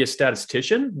you want to be a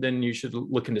statistician, then you should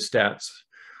look into stats.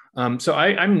 So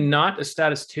I'm not a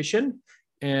statistician,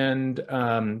 and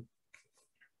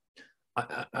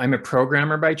I'm a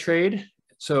programmer by trade.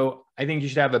 So I think you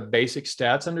should have a basic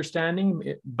stats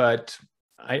understanding, but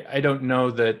I don't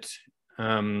know that,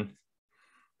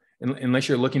 unless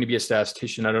you're looking to be a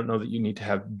statistician, I don't know that you need to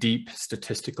have deep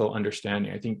statistical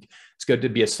understanding. I think it's good to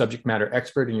be a subject matter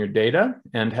expert in your data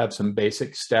and have some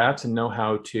basic stats and know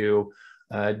how to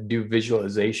do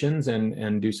visualizations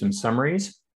and do some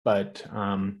summaries. But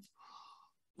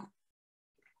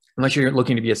unless you're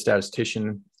looking to be a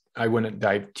statistician, I wouldn't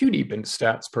dive too deep into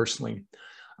stats personally.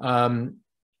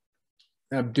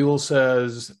 Abdul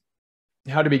says,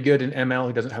 how to be good in ML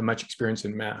who doesn't have much experience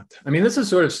in math. I mean, this is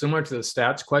sort of similar to the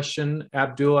stats question,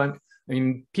 Abdul. I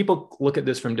mean, people look at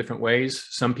this from different ways.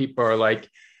 Some people are like,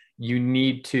 you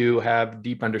need to have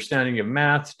deep understanding of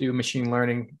math, do machine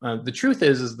learning. The truth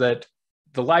is that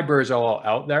the libraries are all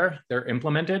out there. They're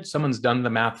implemented. Someone's done the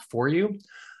math for you.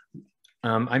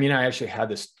 I mean, I actually had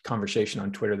this conversation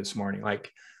on Twitter this morning.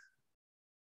 Like,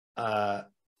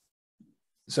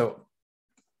 so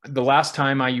the last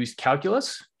time I used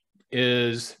calculus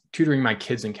is tutoring my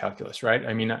kids in calculus, right?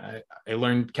 I mean, I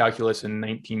learned calculus in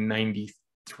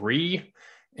 1993,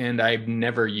 and I've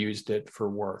never used it for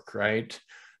work, right?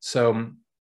 So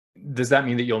does that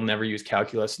mean that you'll never use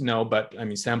calculus? No, but I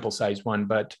mean, sample size one,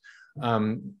 but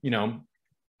you know,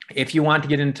 if you want to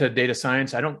get into data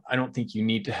science, I don't think you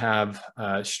need to have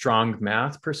strong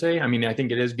math per se. I mean, I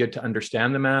think it is good to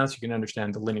understand the math. You can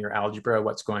understand the linear algebra,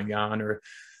 what's going on, or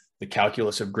the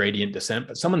calculus of gradient descent,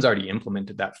 but someone's already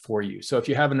implemented that for you. So if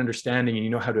you have an understanding and you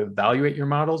know how to evaluate your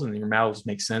models and your models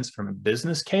make sense from a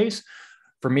business case,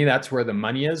 for me, that's where the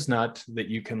money is, not that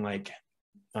you can like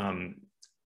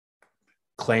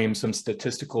claim some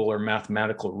statistical or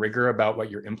mathematical rigor about what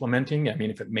you're implementing. I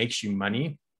mean, if it makes you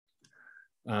money,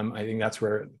 I think that's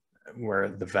where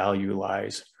the value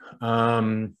lies.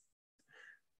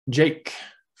 Jake,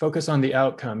 focus on the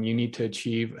outcome. You need to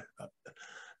achieve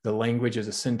the language as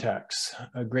a syntax.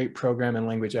 A great program in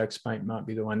language X might not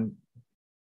be the one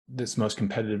that's most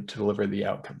competitive to deliver the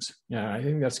outcomes. Yeah, I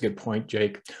think that's a good point,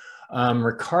 Jake.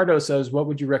 Ricardo says, what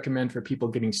would you recommend for people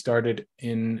getting started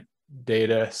in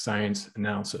data science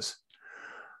analysis?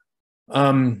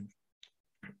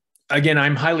 Again,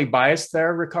 I'm highly biased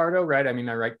there, Ricardo, right? I mean,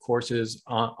 I write courses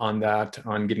on that,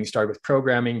 on getting started with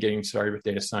programming, getting started with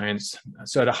data science.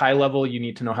 So at a high level, you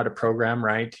need to know how to program,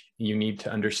 right? You need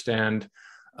to understand,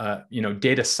 you know,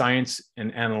 data science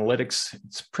and analytics.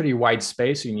 It's a pretty wide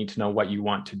space. You need to know what you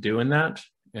want to do in that.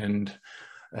 And,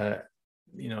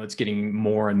 you know, it's getting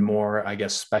more and more, I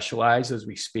guess, specialized as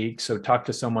we speak. So talk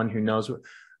to someone who knows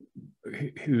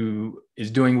who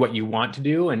is doing what you want to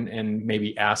do, and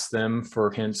maybe ask them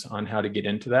for hints on how to get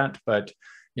into that. But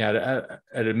yeah,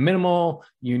 at a minimal,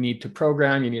 you need to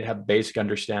program, you need to have basic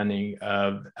understanding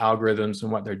of algorithms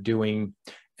and what they're doing,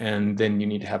 and then you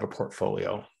need to have a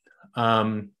portfolio.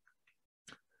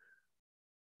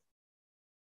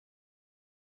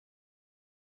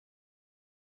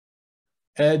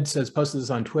 Ed says, posted this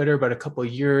on Twitter, but a couple of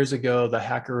years ago, the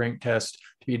hacker rank test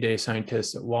to be a data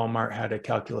scientist at Walmart had a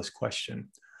calculus question.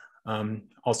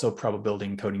 Also probability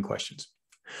and coding questions.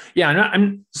 Yeah,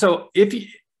 so if you,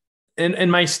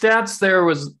 and my stats there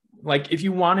was like, if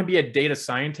you want to be a data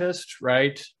scientist,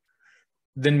 right,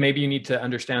 then maybe you need to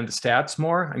understand the stats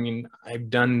more. I mean, I've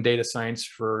done data science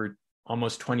for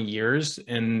almost 20 years,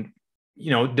 and,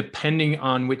 you know, depending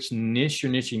on which niche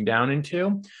you're niching down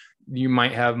into, you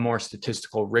might have more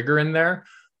statistical rigor in there.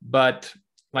 But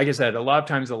like I said, a lot of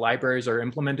times the libraries are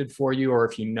implemented for you, or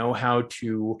if you know how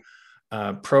to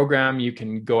program, you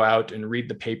can go out and read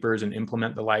the papers and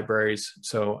implement the libraries.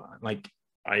 So like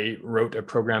I wrote a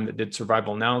program that did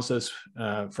survival analysis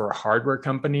for a hardware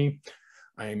company.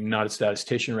 I'm not a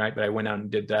statistician, right? But I went out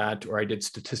and did that. Or I did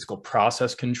statistical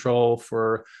process control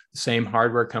for the same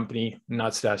hardware company. I'm not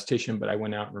a statistician, but I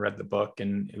went out and read the book,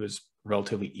 and it was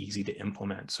relatively easy to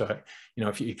implement. So, you know,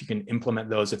 if you can implement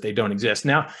those, if they don't exist.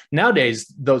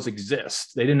 Nowadays, those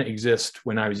exist. They didn't exist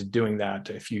when I was doing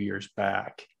that a few years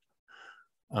back.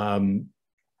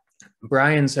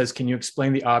 Brian says, can you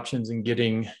explain the options in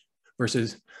getting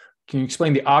versus, can you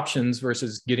explain the options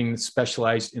versus getting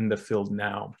specialized in the field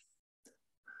now?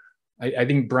 I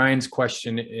think Brian's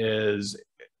question is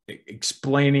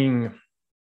explaining,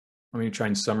 let me try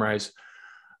and summarize.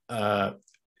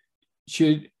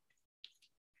 Should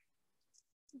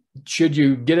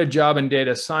you get a job in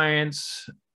data science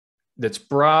that's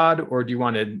broad, or do you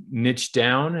want to niche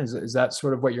down? Is that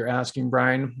sort of what you're asking,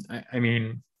 Brian? I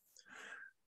mean,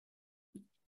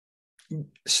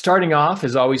 starting off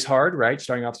is always hard, right?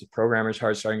 Starting off as a programmer is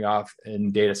hard. Starting off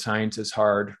in data science is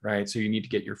hard, right? So you need to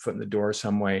get your foot in the door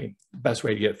some way. The best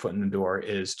way to get foot in the door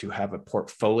is to have a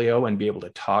portfolio and be able to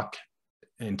talk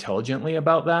intelligently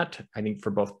about that. I think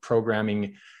for both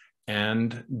programming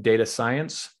and data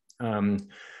science. And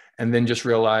then just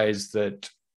realize that,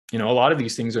 you know, a lot of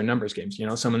these things are numbers games. You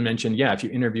know, someone mentioned, yeah, if you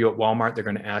interview at Walmart, they're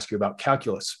going to ask you about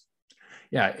calculus.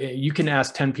 Yeah, you can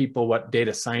ask 10 people what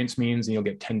data science means and you'll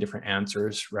get 10 different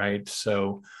answers, right?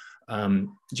 So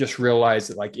just realize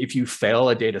that, like, if you fail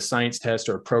a data science test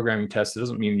or a programming test, it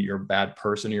doesn't mean that you're a bad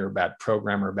person, you're a bad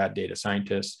programmer, a bad data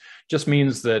scientist. It just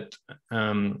means that,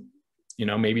 you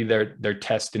know, maybe their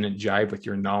test didn't jive with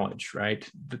your knowledge, right?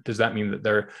 Does that mean that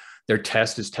their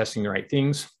test is testing the right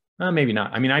things? Maybe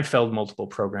not. I mean, I failed multiple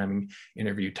programming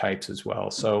interview types as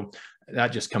well. So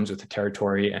that just comes with the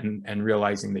territory and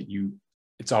realizing that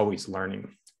it's always learning.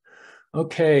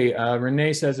 Okay,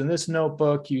 Renee says, in this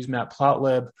notebook, use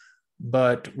Matplotlib,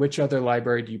 but which other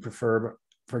library do you prefer?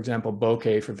 For example,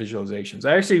 Bokeh for visualizations.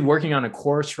 I'm actually working on a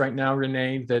course right now,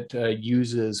 Renee, that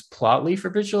uses Plotly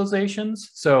for visualizations.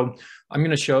 So I'm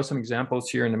going to show some examples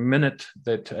here in a minute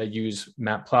that use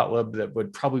Matplotlib that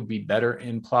would probably be better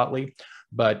in Plotly.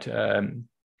 But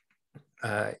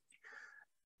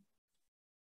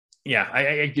yeah,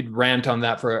 I could rant on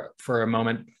that for a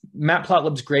moment.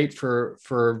 Matplotlib's great for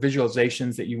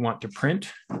visualizations that you want to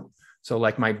print. So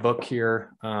like my book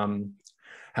here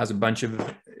has a bunch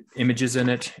of images in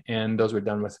it, and those were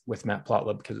done with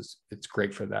Matplotlib because it's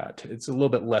great for that. It's a little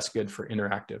bit less good for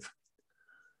interactive.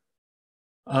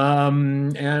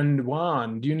 And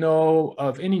Juan, do you know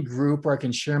of any group where I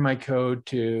can share my code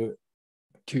to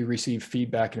receive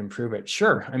feedback and improve it?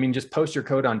 Sure. I mean, just post your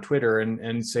code on Twitter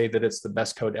and say that it's the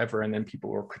best code ever, and then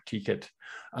people will critique it.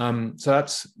 So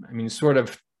that's, I mean, sort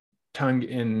of tongue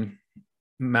in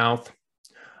mouth.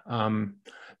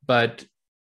 But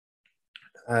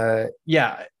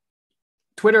yeah,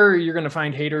 Twitter, you're going to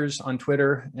find haters on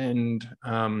Twitter. And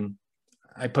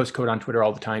I post code on Twitter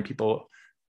all the time. People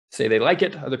say they like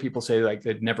it. Other people say like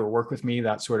they'd never work with me,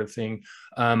 that sort of thing.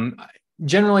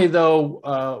 Generally,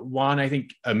 though, Juan, I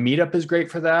think a meetup is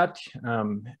great for that.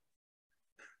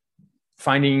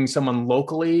 Finding someone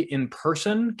locally in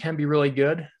person can be really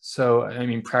good. So, I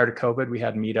mean, prior to COVID, we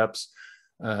had meetups.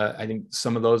 I think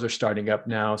some of those are starting up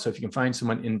now. So if you can find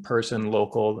someone in person,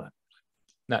 local,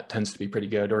 that tends to be pretty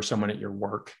good, or someone at your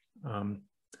work.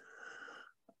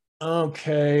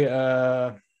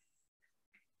 Okay.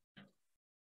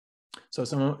 So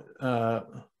someone...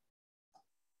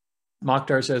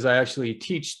 Mokhtar says, I actually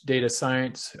teach data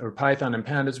science or Python and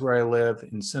Pandas where I live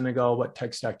in Senegal. What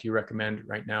tech stack do you recommend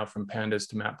right now, from Pandas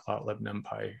to Matplotlib,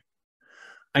 NumPy?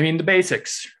 I mean, the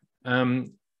basics.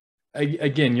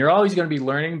 again, you're always going to be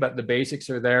learning, but the basics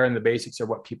are there, and the basics are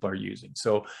what people are using.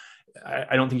 So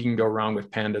I don't think you can go wrong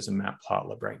with pandas and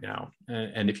matplotlib right now.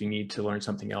 And if you need to learn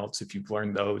something else, if you've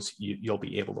learned those, you'll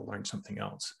be able to learn something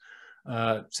else.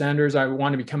 Sanders, I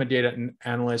want to become a data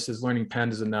analyst. Is learning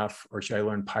pandas enough, or should I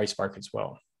learn PySpark as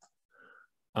well?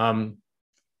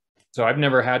 So I've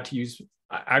never had to use,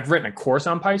 I've written a course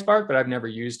on PySpark, but I've never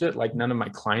used it. Like, none of my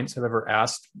clients have ever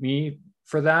asked me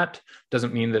for that.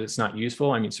 Doesn't mean that it's not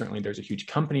useful. I mean, certainly there's a huge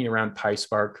company around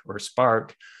PySpark or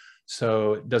Spark.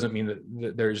 So it doesn't mean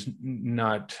that there's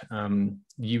not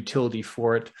utility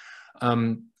for it.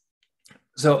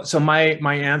 So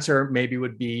my answer maybe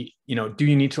would be, do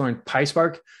you need to learn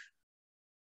PySpark?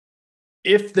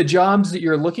 If the jobs that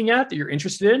you're looking at, that you're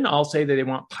interested in, I'll say that they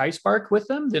want PySpark with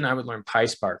them, then I would learn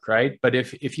PySpark, right? But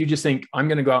if you just think, I'm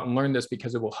going to go out and learn this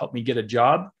because it will help me get a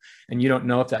job, and you don't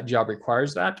know if that job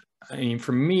requires that, I mean,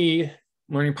 for me,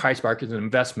 learning PySpark is an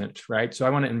investment, right? So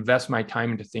I want to invest my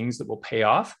time into things that will pay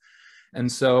off. And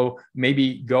so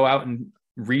maybe go out and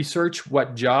research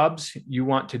what jobs you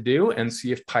want to do and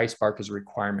see if PySpark is a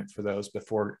requirement for those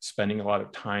before spending a lot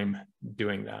of time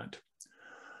doing that.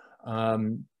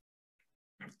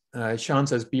 Sean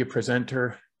says, be a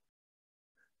presenter.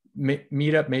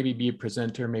 Meetup, maybe be a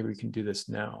presenter. Maybe we can do this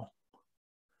now.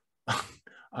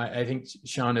 I think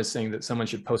Sean is saying that someone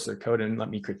should post their code and let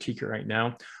me critique it right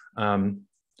now.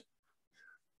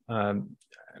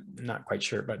 Not quite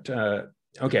sure, but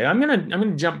okay, I'm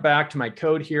gonna jump back to my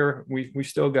code here. We've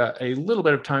still got a little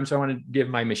bit of time, so I want to give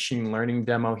my machine learning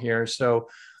demo here. So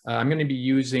I'm going to be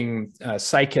using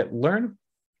scikit-learn,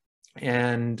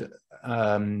 and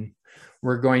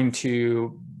we're going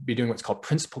to be doing what's called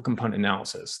principal component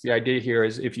analysis. The idea here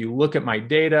is, if you look at my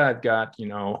data, I've got,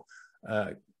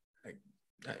 I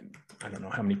don't know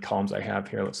how many columns I have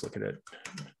here. Let's look at it.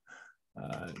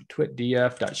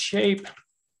 twitdf.shape.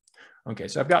 Okay,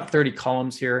 so I've got 30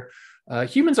 columns here.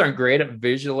 Humans aren't great at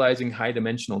visualizing high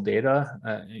dimensional data.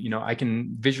 I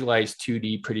can visualize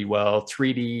 2D pretty well,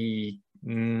 3D,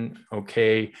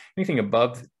 okay. Anything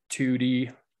above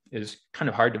 2D is kind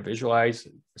of hard to visualize,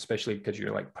 especially because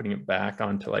you're like putting it back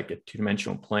onto like a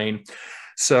two-dimensional plane.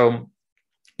 So,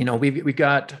 we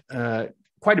got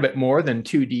quite a bit more than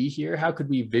 2D here. How could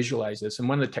we visualize this? And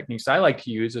one of the techniques I like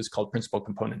to use is called principal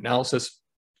component analysis.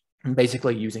 I'm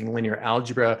basically using linear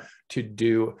algebra to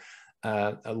do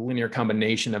a linear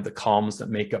combination of the columns that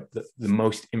make up the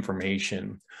most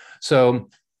information. So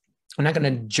I'm not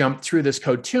going to jump through this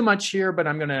code too much here, but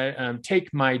I'm going to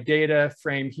take my data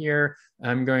frame here.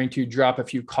 I'm going to drop a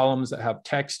few columns that have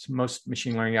text. Most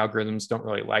machine learning algorithms don't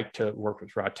really like to work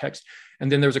with raw text.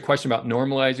 And then there's a question about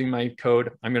normalizing my code.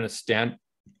 I'm going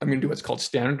to do what's called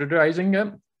standardizing it.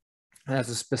 It has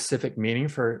a specific meaning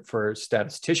for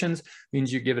statisticians. It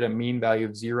means you give it a mean value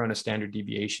of 0 and a standard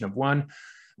deviation of 1.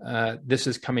 This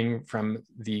is coming from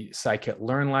the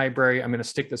scikit-learn library. I'm going to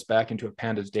stick this back into a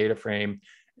pandas data frame.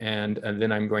 And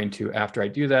then I'm going to, after I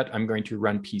do that, I'm going to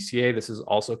run PCA. This is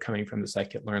also coming from the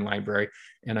scikit-learn library.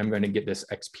 And I'm going to get this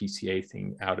XPCA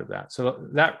thing out of that. So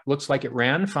that looks like it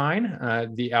ran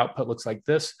fine. The output looks like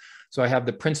this. So I have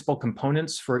the principal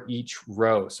components for each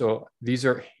row. So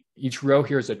each row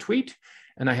here is a tweet,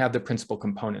 and I have the principal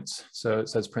components. So it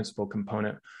says principal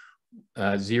component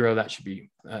 0. That should be,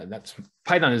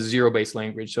 Python is a zero-based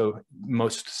language. So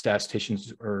most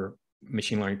statisticians or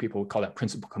machine learning people would call that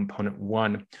principal component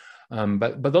 1.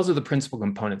 But those are the principal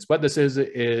components. What this is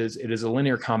it is a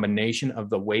linear combination of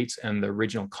the weights and the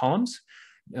original columns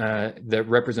that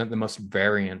represent the most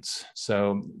variance.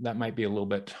 So that might be a little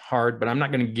bit hard, but I'm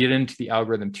not going to get into the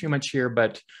algorithm too much here,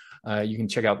 but you can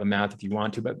check out the math if you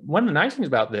want to. But one of the nice things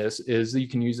about this is that you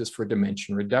can use this for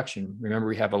dimension reduction. Remember,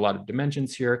 we have a lot of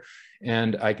dimensions here,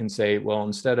 and I can say, well,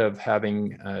 instead of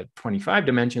having 25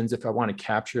 dimensions, if I want to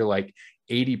capture like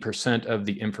 80% of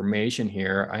the information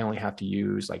here, I only have to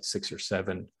use like 6 or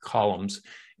 7 columns,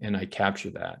 and I capture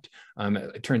that.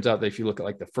 It turns out that if you look at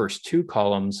like the first 2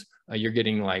 columns, you're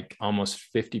getting like almost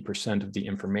 50% of the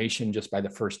information just by the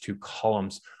first 2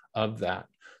 columns of that.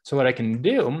 So what I can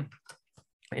do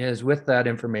is, with that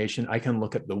information, I can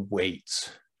look at the weights.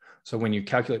 So when you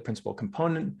calculate principal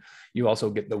component, you also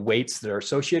get the weights that are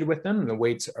associated with them. And the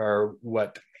weights are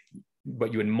what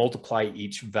you would multiply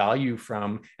each value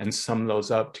from and sum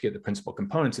those up to get the principal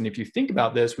components. And if you think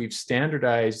about this, we've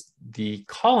standardized the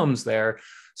columns there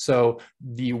So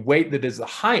the weight that is the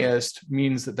highest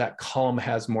means that that column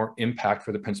has more impact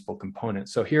for the principal component.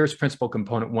 So here's principal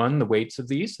component 1, the weights of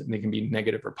these, and they can be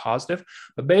negative or positive.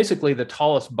 But basically the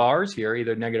tallest bars here,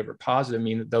 either negative or positive,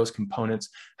 mean that those components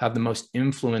have the most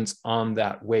influence on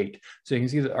that weight. So you can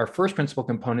see that our first principal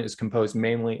component is composed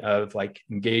mainly of like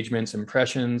engagements,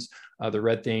 impressions, the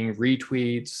red thing,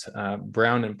 retweets,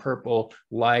 brown and purple,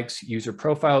 likes, user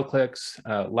profile clicks,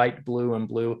 light blue and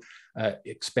blue,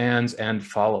 expands and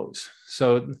follows.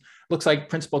 So it looks like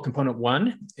principal component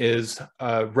 1 is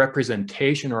a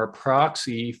representation or a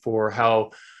proxy for how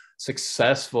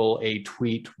successful a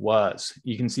tweet was.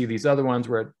 You can see these other ones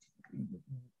where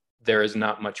there is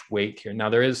not much weight here. Now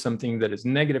there is something that is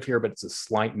negative here, but it's a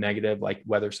slight negative, like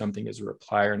whether something is a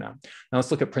reply or not. Now let's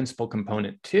look at principal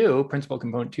component 2. Principal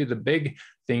component 2, the big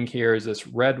thing here is this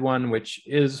red one, which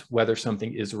is whether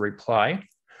something is a reply.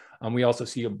 We also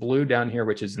see a blue down here,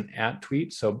 which is an @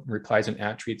 tweet. So replies and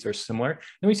 @ tweets are similar.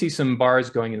 And we see some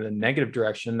bars going in the negative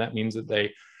direction. That means that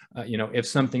they, if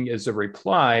something is a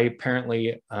reply,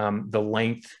 apparently the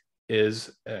length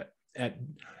is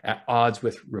at odds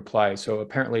with reply. So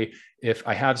apparently if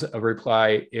I have a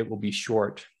reply, it will be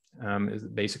short, is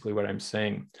basically what I'm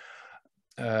saying.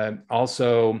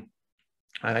 So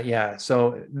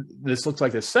this looks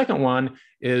like the second one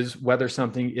is whether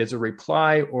something is a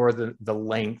reply, or the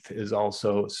length is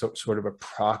also sort of a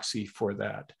proxy for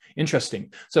that.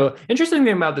 Interesting. So interesting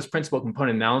thing about this principal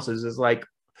component analysis is like,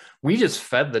 we just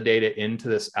fed the data into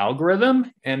this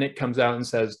algorithm and it comes out and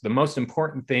says the most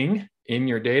important thing in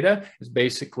your data is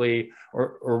basically,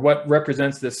 or what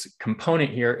represents this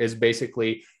component here is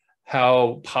basically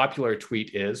how popular a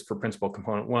tweet is for principal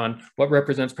component 1, what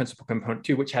represents principal component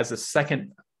 2, which has the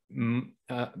second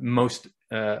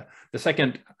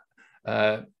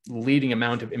leading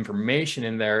amount of information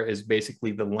in there is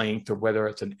basically the length, or whether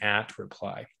it's an @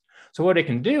 reply. So what I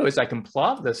can do is I can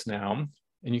plot this now,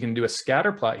 and you can do a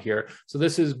scatter plot here. So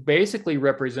this is basically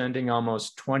representing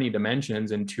almost 20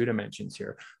 dimensions in 2 dimensions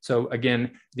here. So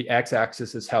again, the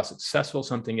x-axis is how successful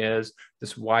something is.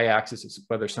 This y-axis is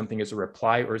whether something is a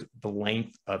reply or the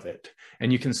length of it.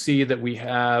 And you can see that we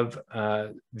have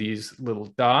these little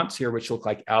dots here, which look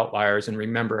like outliers. And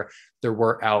remember, there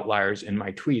were outliers in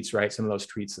my tweets, right? Some of those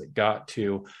tweets that got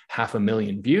to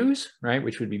 500,000 views, right?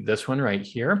 Which would be this one right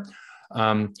here.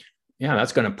 Yeah,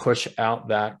 that's going to push out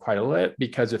that quite a bit,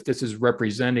 because if this is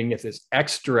representing, if this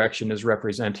X direction is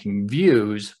representing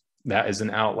views, that is an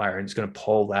outlier, and it's going to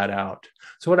pull that out.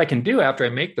 So what I can do after I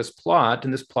make this plot,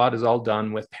 and this plot is all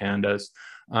done with pandas,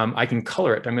 I can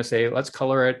color it. I'm going to say, let's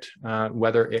color it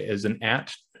whether it is an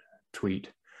 @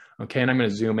 tweet. Okay, and I'm going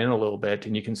to zoom in a little bit,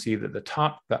 and you can see that the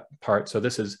top part, so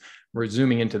this is, we're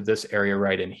zooming into this area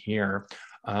right in here.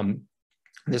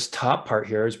 This top part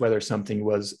here is whether something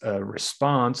was a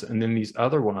response, and then these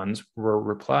other ones were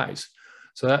replies.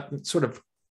 So that sort of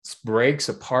breaks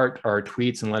apart our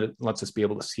tweets and lets us be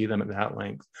able to see them at that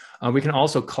length. We can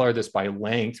also color this by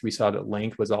length. We saw that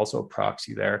length was also a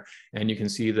proxy there, and you can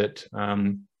see that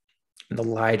the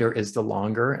lighter is the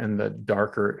longer, and the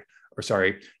darker, or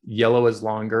sorry, yellow is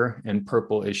longer and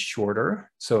purple is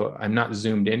shorter. So I'm not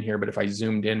zoomed in here, but if I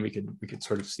zoomed in, we could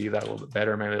sort of see that a little bit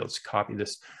better. Maybe let's copy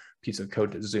this piece of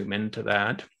code to zoom into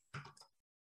that.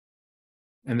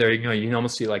 And there you go, you can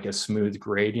almost see like a smooth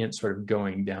gradient sort of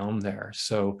going down there.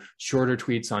 So shorter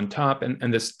tweets on top,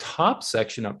 and this top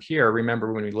section up here,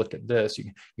 remember when we looked at this,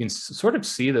 you can sort of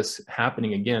see this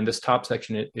happening again. This top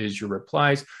section is your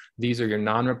replies, these are your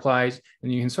non-replies,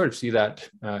 and you can sort of see that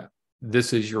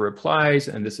this is your replies,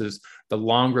 and this is the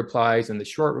long replies and the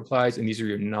short replies, and these are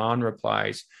your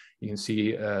non-replies. You can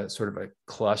see sort of a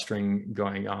clustering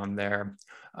going on there.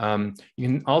 You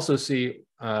can also see,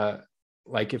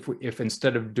 like if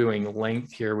instead of doing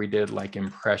length here, we did like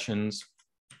impressions,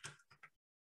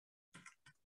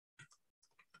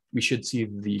 we should see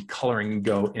the coloring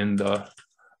go in the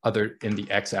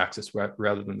x-axis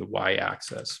rather than the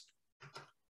y-axis.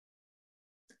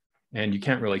 And you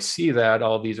can't really see that.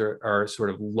 All of these are sort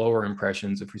of lower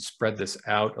impressions. If we spread this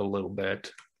out a little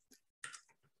bit,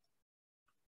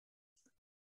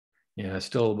 yeah,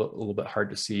 still a little bit hard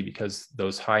to see, because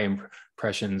those high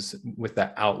impressions with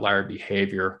that outlier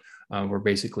behavior, we're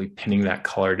basically pinning that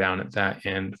color down at that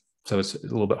end. So it's a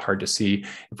little bit hard to see.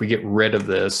 If we get rid of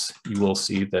this, you will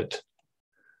see that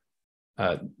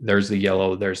there's the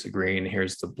yellow, there's the green,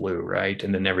 here's the blue, right?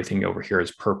 And then everything over here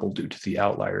is purple due to the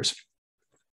outliers.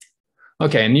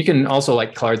 Okay, and you can also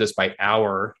like color this by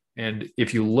hour. And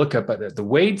if you look up at the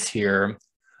weights here,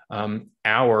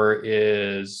 hour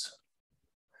is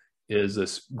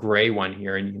this gray one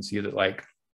here, and you can see that like,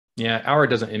 yeah, hour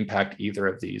doesn't impact either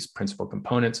of these principal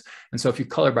components. And so if you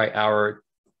color by hour,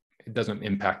 it doesn't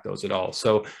impact those at all.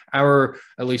 So our,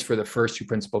 at least for the first two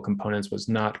principal components, was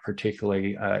not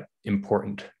particularly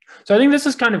important. So I think this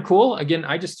is kind of cool. Again,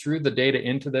 I just threw the data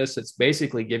into this. It's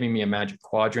basically giving me a magic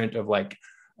quadrant of like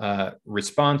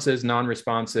responses,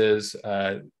 non-responses,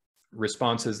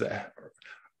 responses that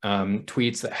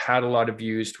tweets that had a lot of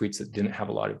views, tweets that didn't have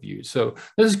a lot of views. So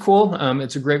this is cool.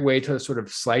 It's a great way to sort of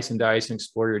slice and dice and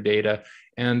explore your data.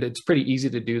 And it's pretty easy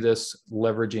to do this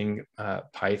leveraging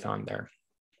Python there.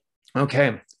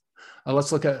 Okay,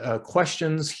 let's look at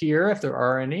questions here, if there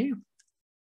are any.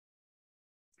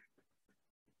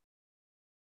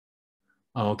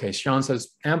 Oh, okay, Sean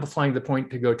says, amplifying the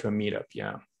point to go to a meetup,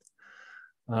 yeah.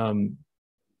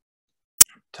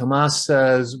 Tomas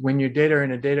says, when your data are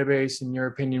in a database, in your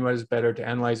opinion, what is better, to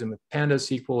analyze them with Pandas,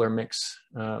 SQL, or mix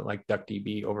like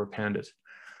DuckDB over Pandas?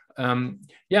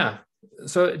 Yeah,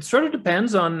 so it sort of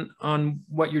depends on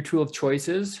what your tool of choice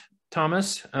is,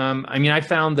 Thomas. I mean, I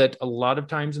found that a lot of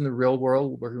times in the real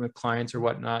world, working with clients or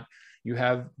whatnot, you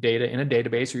have data in a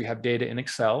database or you have data in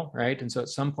Excel, right? And so at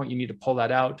some point you need to pull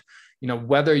that out, you know,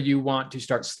 whether you want to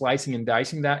start slicing and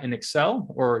dicing that in Excel,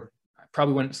 or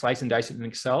probably wouldn't slice and dice it in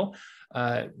Excel,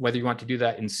 whether you want to do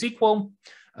that in SQL,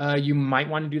 you might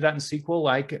want to do that in SQL,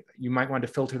 like you might want to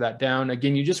filter that down.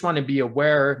 Again, you just want to be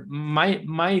aware.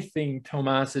 My thing,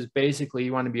 Tomas, is basically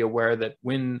you want to be aware that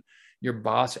when your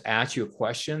boss asks you a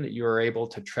question, that you are able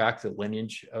to track the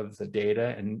lineage of the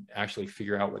data and actually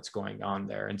figure out what's going on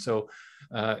there. And so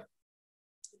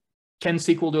can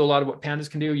SQL do a lot of what Pandas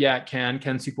can do? Yeah, it can.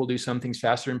 Can SQL do some things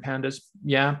faster than Pandas?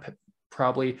 Yeah,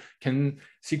 probably. Can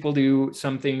SQL do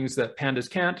some things that Pandas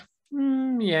can't?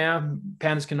 Yeah,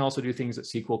 Pandas can also do things that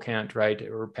SQL can't, right?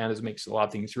 Or Pandas makes a lot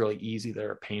of things really easy that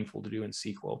are painful to do in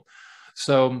SQL.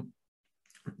 So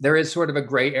there is sort of a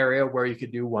gray area where you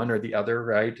could do one or the other,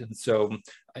 right? And so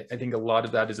I think a lot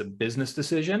of that is a business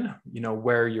decision, you know,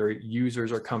 where your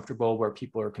users are comfortable, where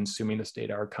people are consuming this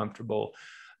data are comfortable.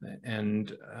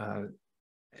 And,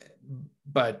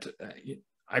 but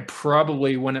I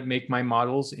probably wouldn't make my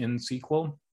models in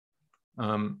SQL.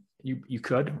 You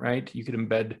could, right? You could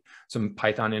embed some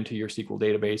Python into your SQL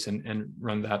database and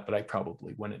run that, but I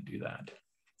probably wouldn't do that.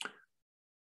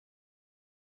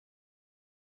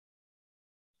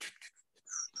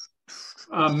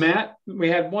 Matt, we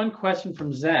had one question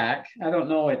from Zach. I don't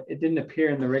know, it didn't appear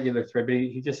in the regular thread, but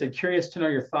he just said, curious to know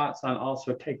your thoughts on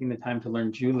also taking the time to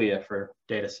learn Julia for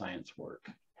data science work.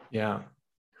 Yeah,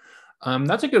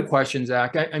 that's a good question,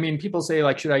 Zach. I mean, people say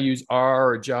like, should I use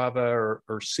R or Java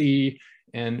or C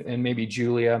and maybe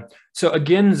Julia? So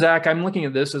again, Zach, I'm looking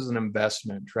at this as an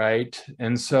investment, right?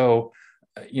 And so,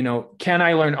 you know, can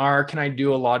I learn R? Can I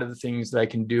do a lot of the things that I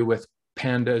can do with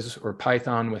Pandas or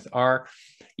Python with R?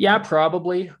 Yeah,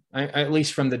 probably. At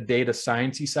least from the data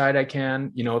sciencey side, I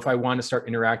can. You know, if I want to start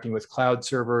interacting with cloud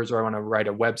servers or I want to write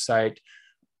a website,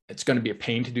 it's going to be a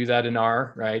pain to do that in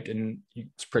R, right? And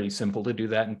it's pretty simple to do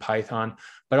that in Python.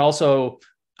 But also,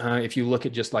 if you look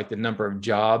at just like the number of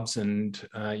jobs and,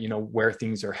 you know, where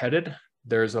things are headed,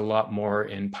 there's a lot more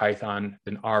in Python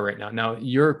than R right now. Now,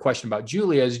 your question about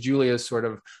Julia is sort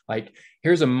of like,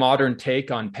 here's a modern take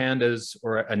on Pandas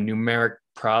or a numeric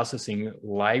processing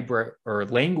library or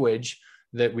language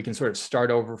that we can sort of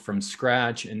start over from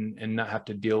scratch and not have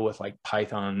to deal with like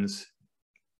Python's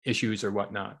issues or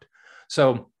whatnot.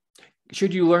 So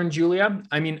should you learn Julia?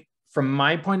 I mean, from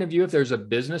my point of view, if there's a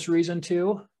business reason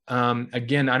to,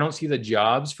 again, I don't see the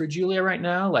jobs for Julia right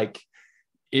now. Like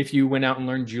if you went out and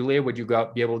learned Julia, would you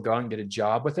be able to go out and get a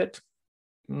job with it?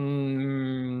 I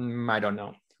don't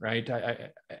know, right?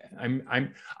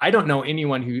 I don't know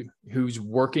anyone who's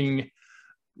working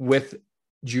with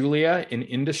Julia in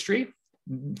industry.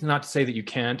 Not to say that you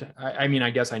can't. I mean, I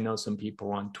guess I know some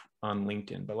people on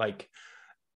LinkedIn, but like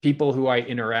people who I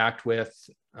interact with,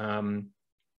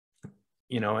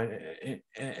 you know,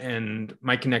 and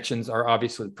my connections are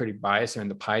obviously pretty biased. They're in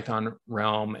the Python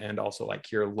realm and also like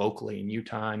here locally in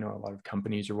Utah. I know a lot of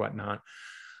companies or whatnot.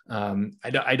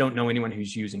 I don't know anyone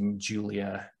who's using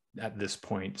Julia at this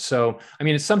point. So, I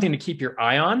mean, it's something to keep your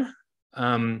eye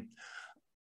on.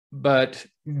 But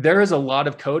there is a lot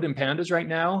of code in Pandas right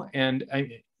now. And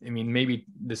I mean, maybe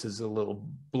this is a little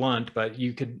blunt, but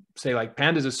you could say like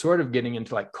Pandas is sort of getting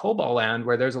into like COBOL land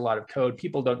where there's a lot of code.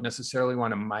 People don't necessarily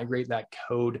want to migrate that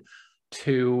code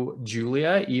to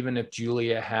Julia, even if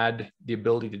Julia had the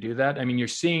ability to do that. I mean, you're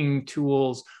seeing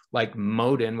tools like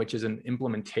Modin, which is an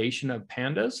implementation of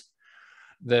Pandas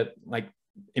that like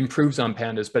improves on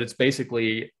Pandas, but it's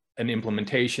basically an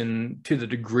implementation to the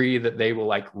degree that they will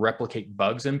like replicate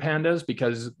bugs in Pandas,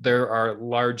 because there are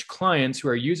large clients who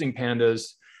are using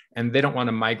Pandas and they don't want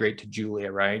to migrate to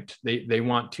Julia, right? They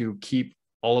want to keep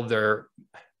all of their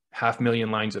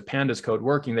 500,000 lines of pandas code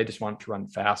working. They just want it to run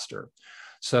faster.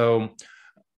 So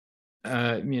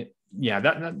yeah,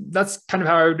 that's kind of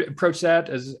how I would approach that,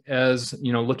 as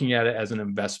you know, looking at it as an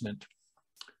investment.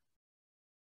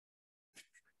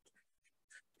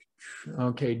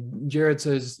 Okay, Jared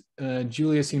says,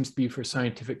 Julia seems to be for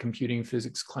scientific computing,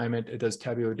 physics, climate. It does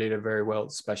tabular data very well.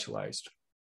 It's specialized.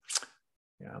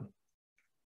 Yeah.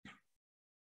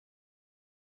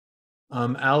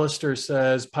 Alistair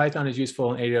says, Python is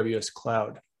useful in AWS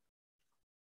cloud.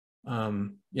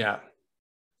 Yeah,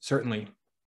 certainly.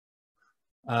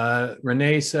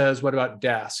 Renee says, what about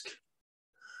Dask?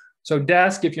 So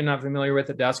Dask, if you're not familiar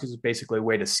with it, Dask is basically a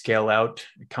way to scale out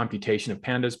computation of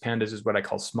pandas. Pandas is what I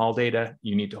call small data.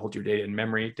 You need to hold your data in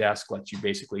memory. Dask lets you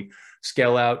basically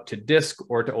scale out to disk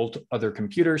or to other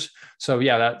computers. So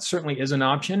yeah, that certainly is an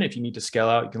option. If you need to scale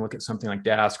out, you can look at something like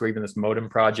Dask or even this modem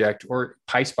project or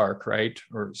PySpark, right?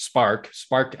 Or Spark.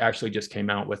 Spark actually just came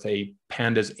out with a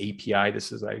Pandas API.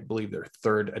 This is, I believe, their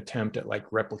third attempt at like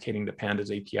replicating the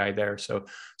Pandas API there. So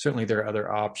certainly there are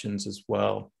other options as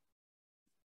well.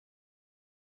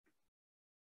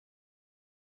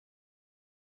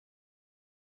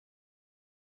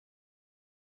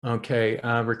 Okay,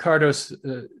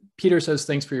 Peter says,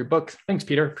 thanks for your book. Thanks,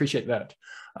 Peter, appreciate that.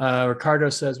 Ricardo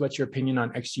says, what's your opinion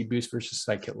on XGBoost versus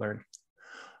scikit-learn?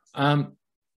 I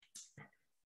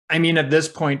mean, at this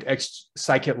point,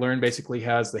 scikit-learn basically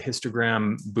has the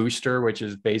histogram booster, which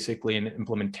is basically an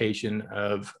implementation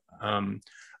of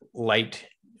light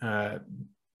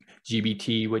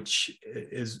GBT, which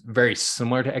is very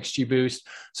similar to XGBoost.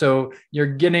 So you're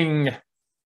getting,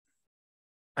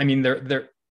 I mean, they're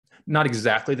not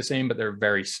exactly the same, but they're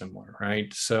very similar,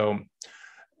 right? So,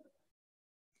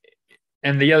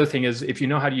 and the other thing is, if you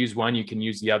know how to use one, you can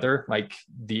use the other, like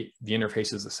the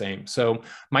interface is the same. So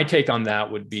my take on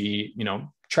that would be, you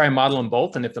know, try and model them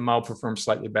both. And if the model performs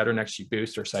slightly better in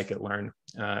XGBoost or scikit-learn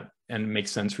and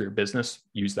makes sense for your business,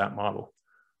 use that model.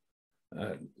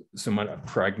 Somewhat a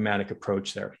pragmatic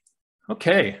approach there.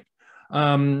 Okay.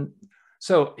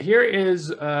 So here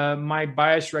is my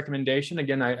biased recommendation.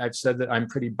 Again, I've said that I'm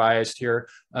pretty biased here.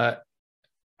 I'm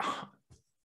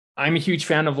a huge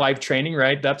fan of live training,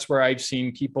 right? That's where I've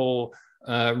seen people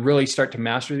really start to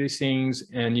master these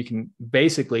things. And you can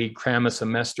basically cram a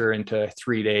semester into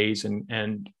 3 days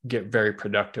and get very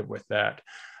productive with that.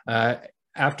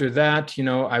 After that, you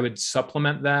know, I would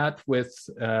supplement that with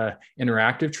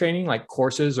interactive training like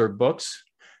courses or books.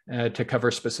 To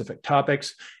cover specific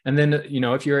topics. And then, you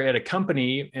know, if you're at a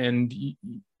company and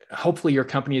hopefully your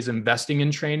company is investing in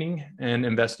training and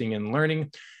investing in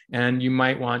learning, and you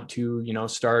might want to, you know,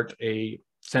 start a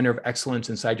center of excellence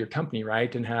inside your company,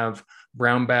 right? And have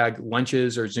brown bag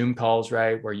lunches or Zoom calls,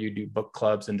 right? Where you do book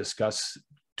clubs and discuss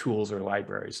tools or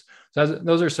libraries. So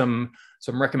those are some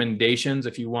recommendations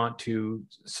if you want to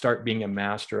start being a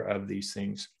master of these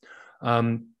things.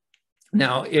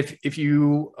 Now, if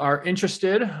you are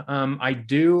interested, I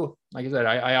do, like I said,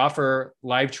 I offer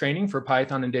live training for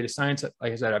Python and data science.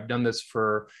 Like I said, I've done this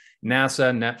for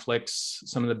NASA, Netflix,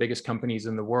 some of the biggest companies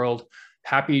in the world.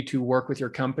 Happy to work with your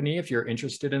company if you're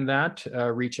interested in that.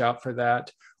 Reach out for that.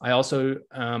 I also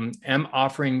am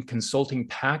offering consulting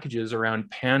packages around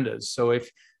pandas. So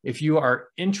if you are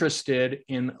interested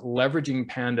in leveraging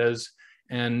pandas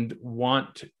and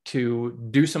want to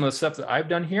do some of the stuff that I've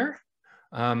done here,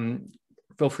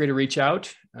 feel free to reach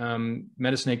out.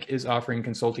 Metasnake is offering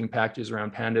consulting packages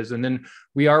around pandas. And then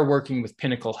we are working with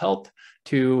Pinnacle Health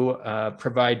to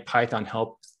provide Python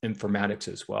Health Informatics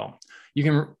as well. You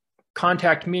can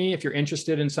contact me if you're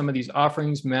interested in some of these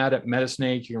offerings, Matt at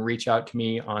Metasnake. You can reach out to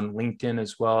me on LinkedIn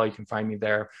as well. You can find me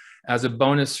there. As a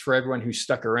bonus for everyone who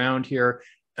stuck around here,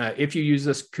 if you use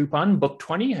this coupon,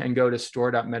 book20, and go to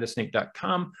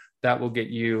store.metasnake.com, that will get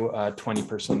you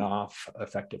 20% off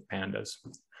Effective Pandas.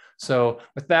 So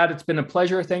with that, it's been a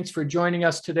pleasure. Thanks for joining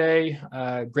us today.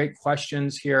 Great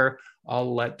questions here.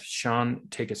 I'll let Sean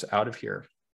take us out of here.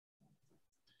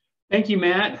 Thank you,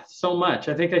 Matt, so much.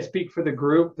 I think I speak for the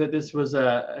group that this was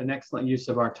an excellent use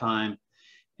of our time,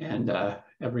 and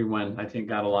everyone, I think,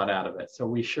 got a lot out of it. So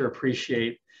we sure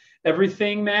appreciate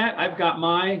everything, Matt. I've got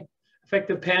my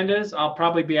Effective Pandas. I'll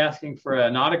probably be asking for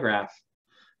an autograph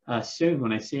soon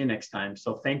when I see you next time.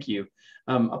 So thank you.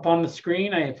 Up on the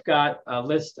screen, I've got a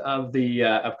list of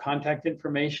the contact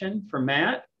information for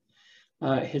Matt,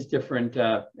 his different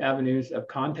avenues of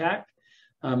contact.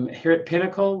 Here at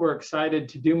Pinnacle, we're excited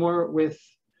to do more with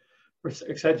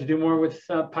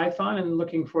Python, and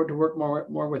looking forward to work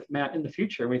more with Matt in the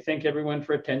future. We thank everyone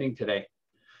for attending today.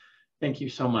 Thank you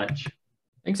so much.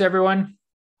 Thanks, everyone.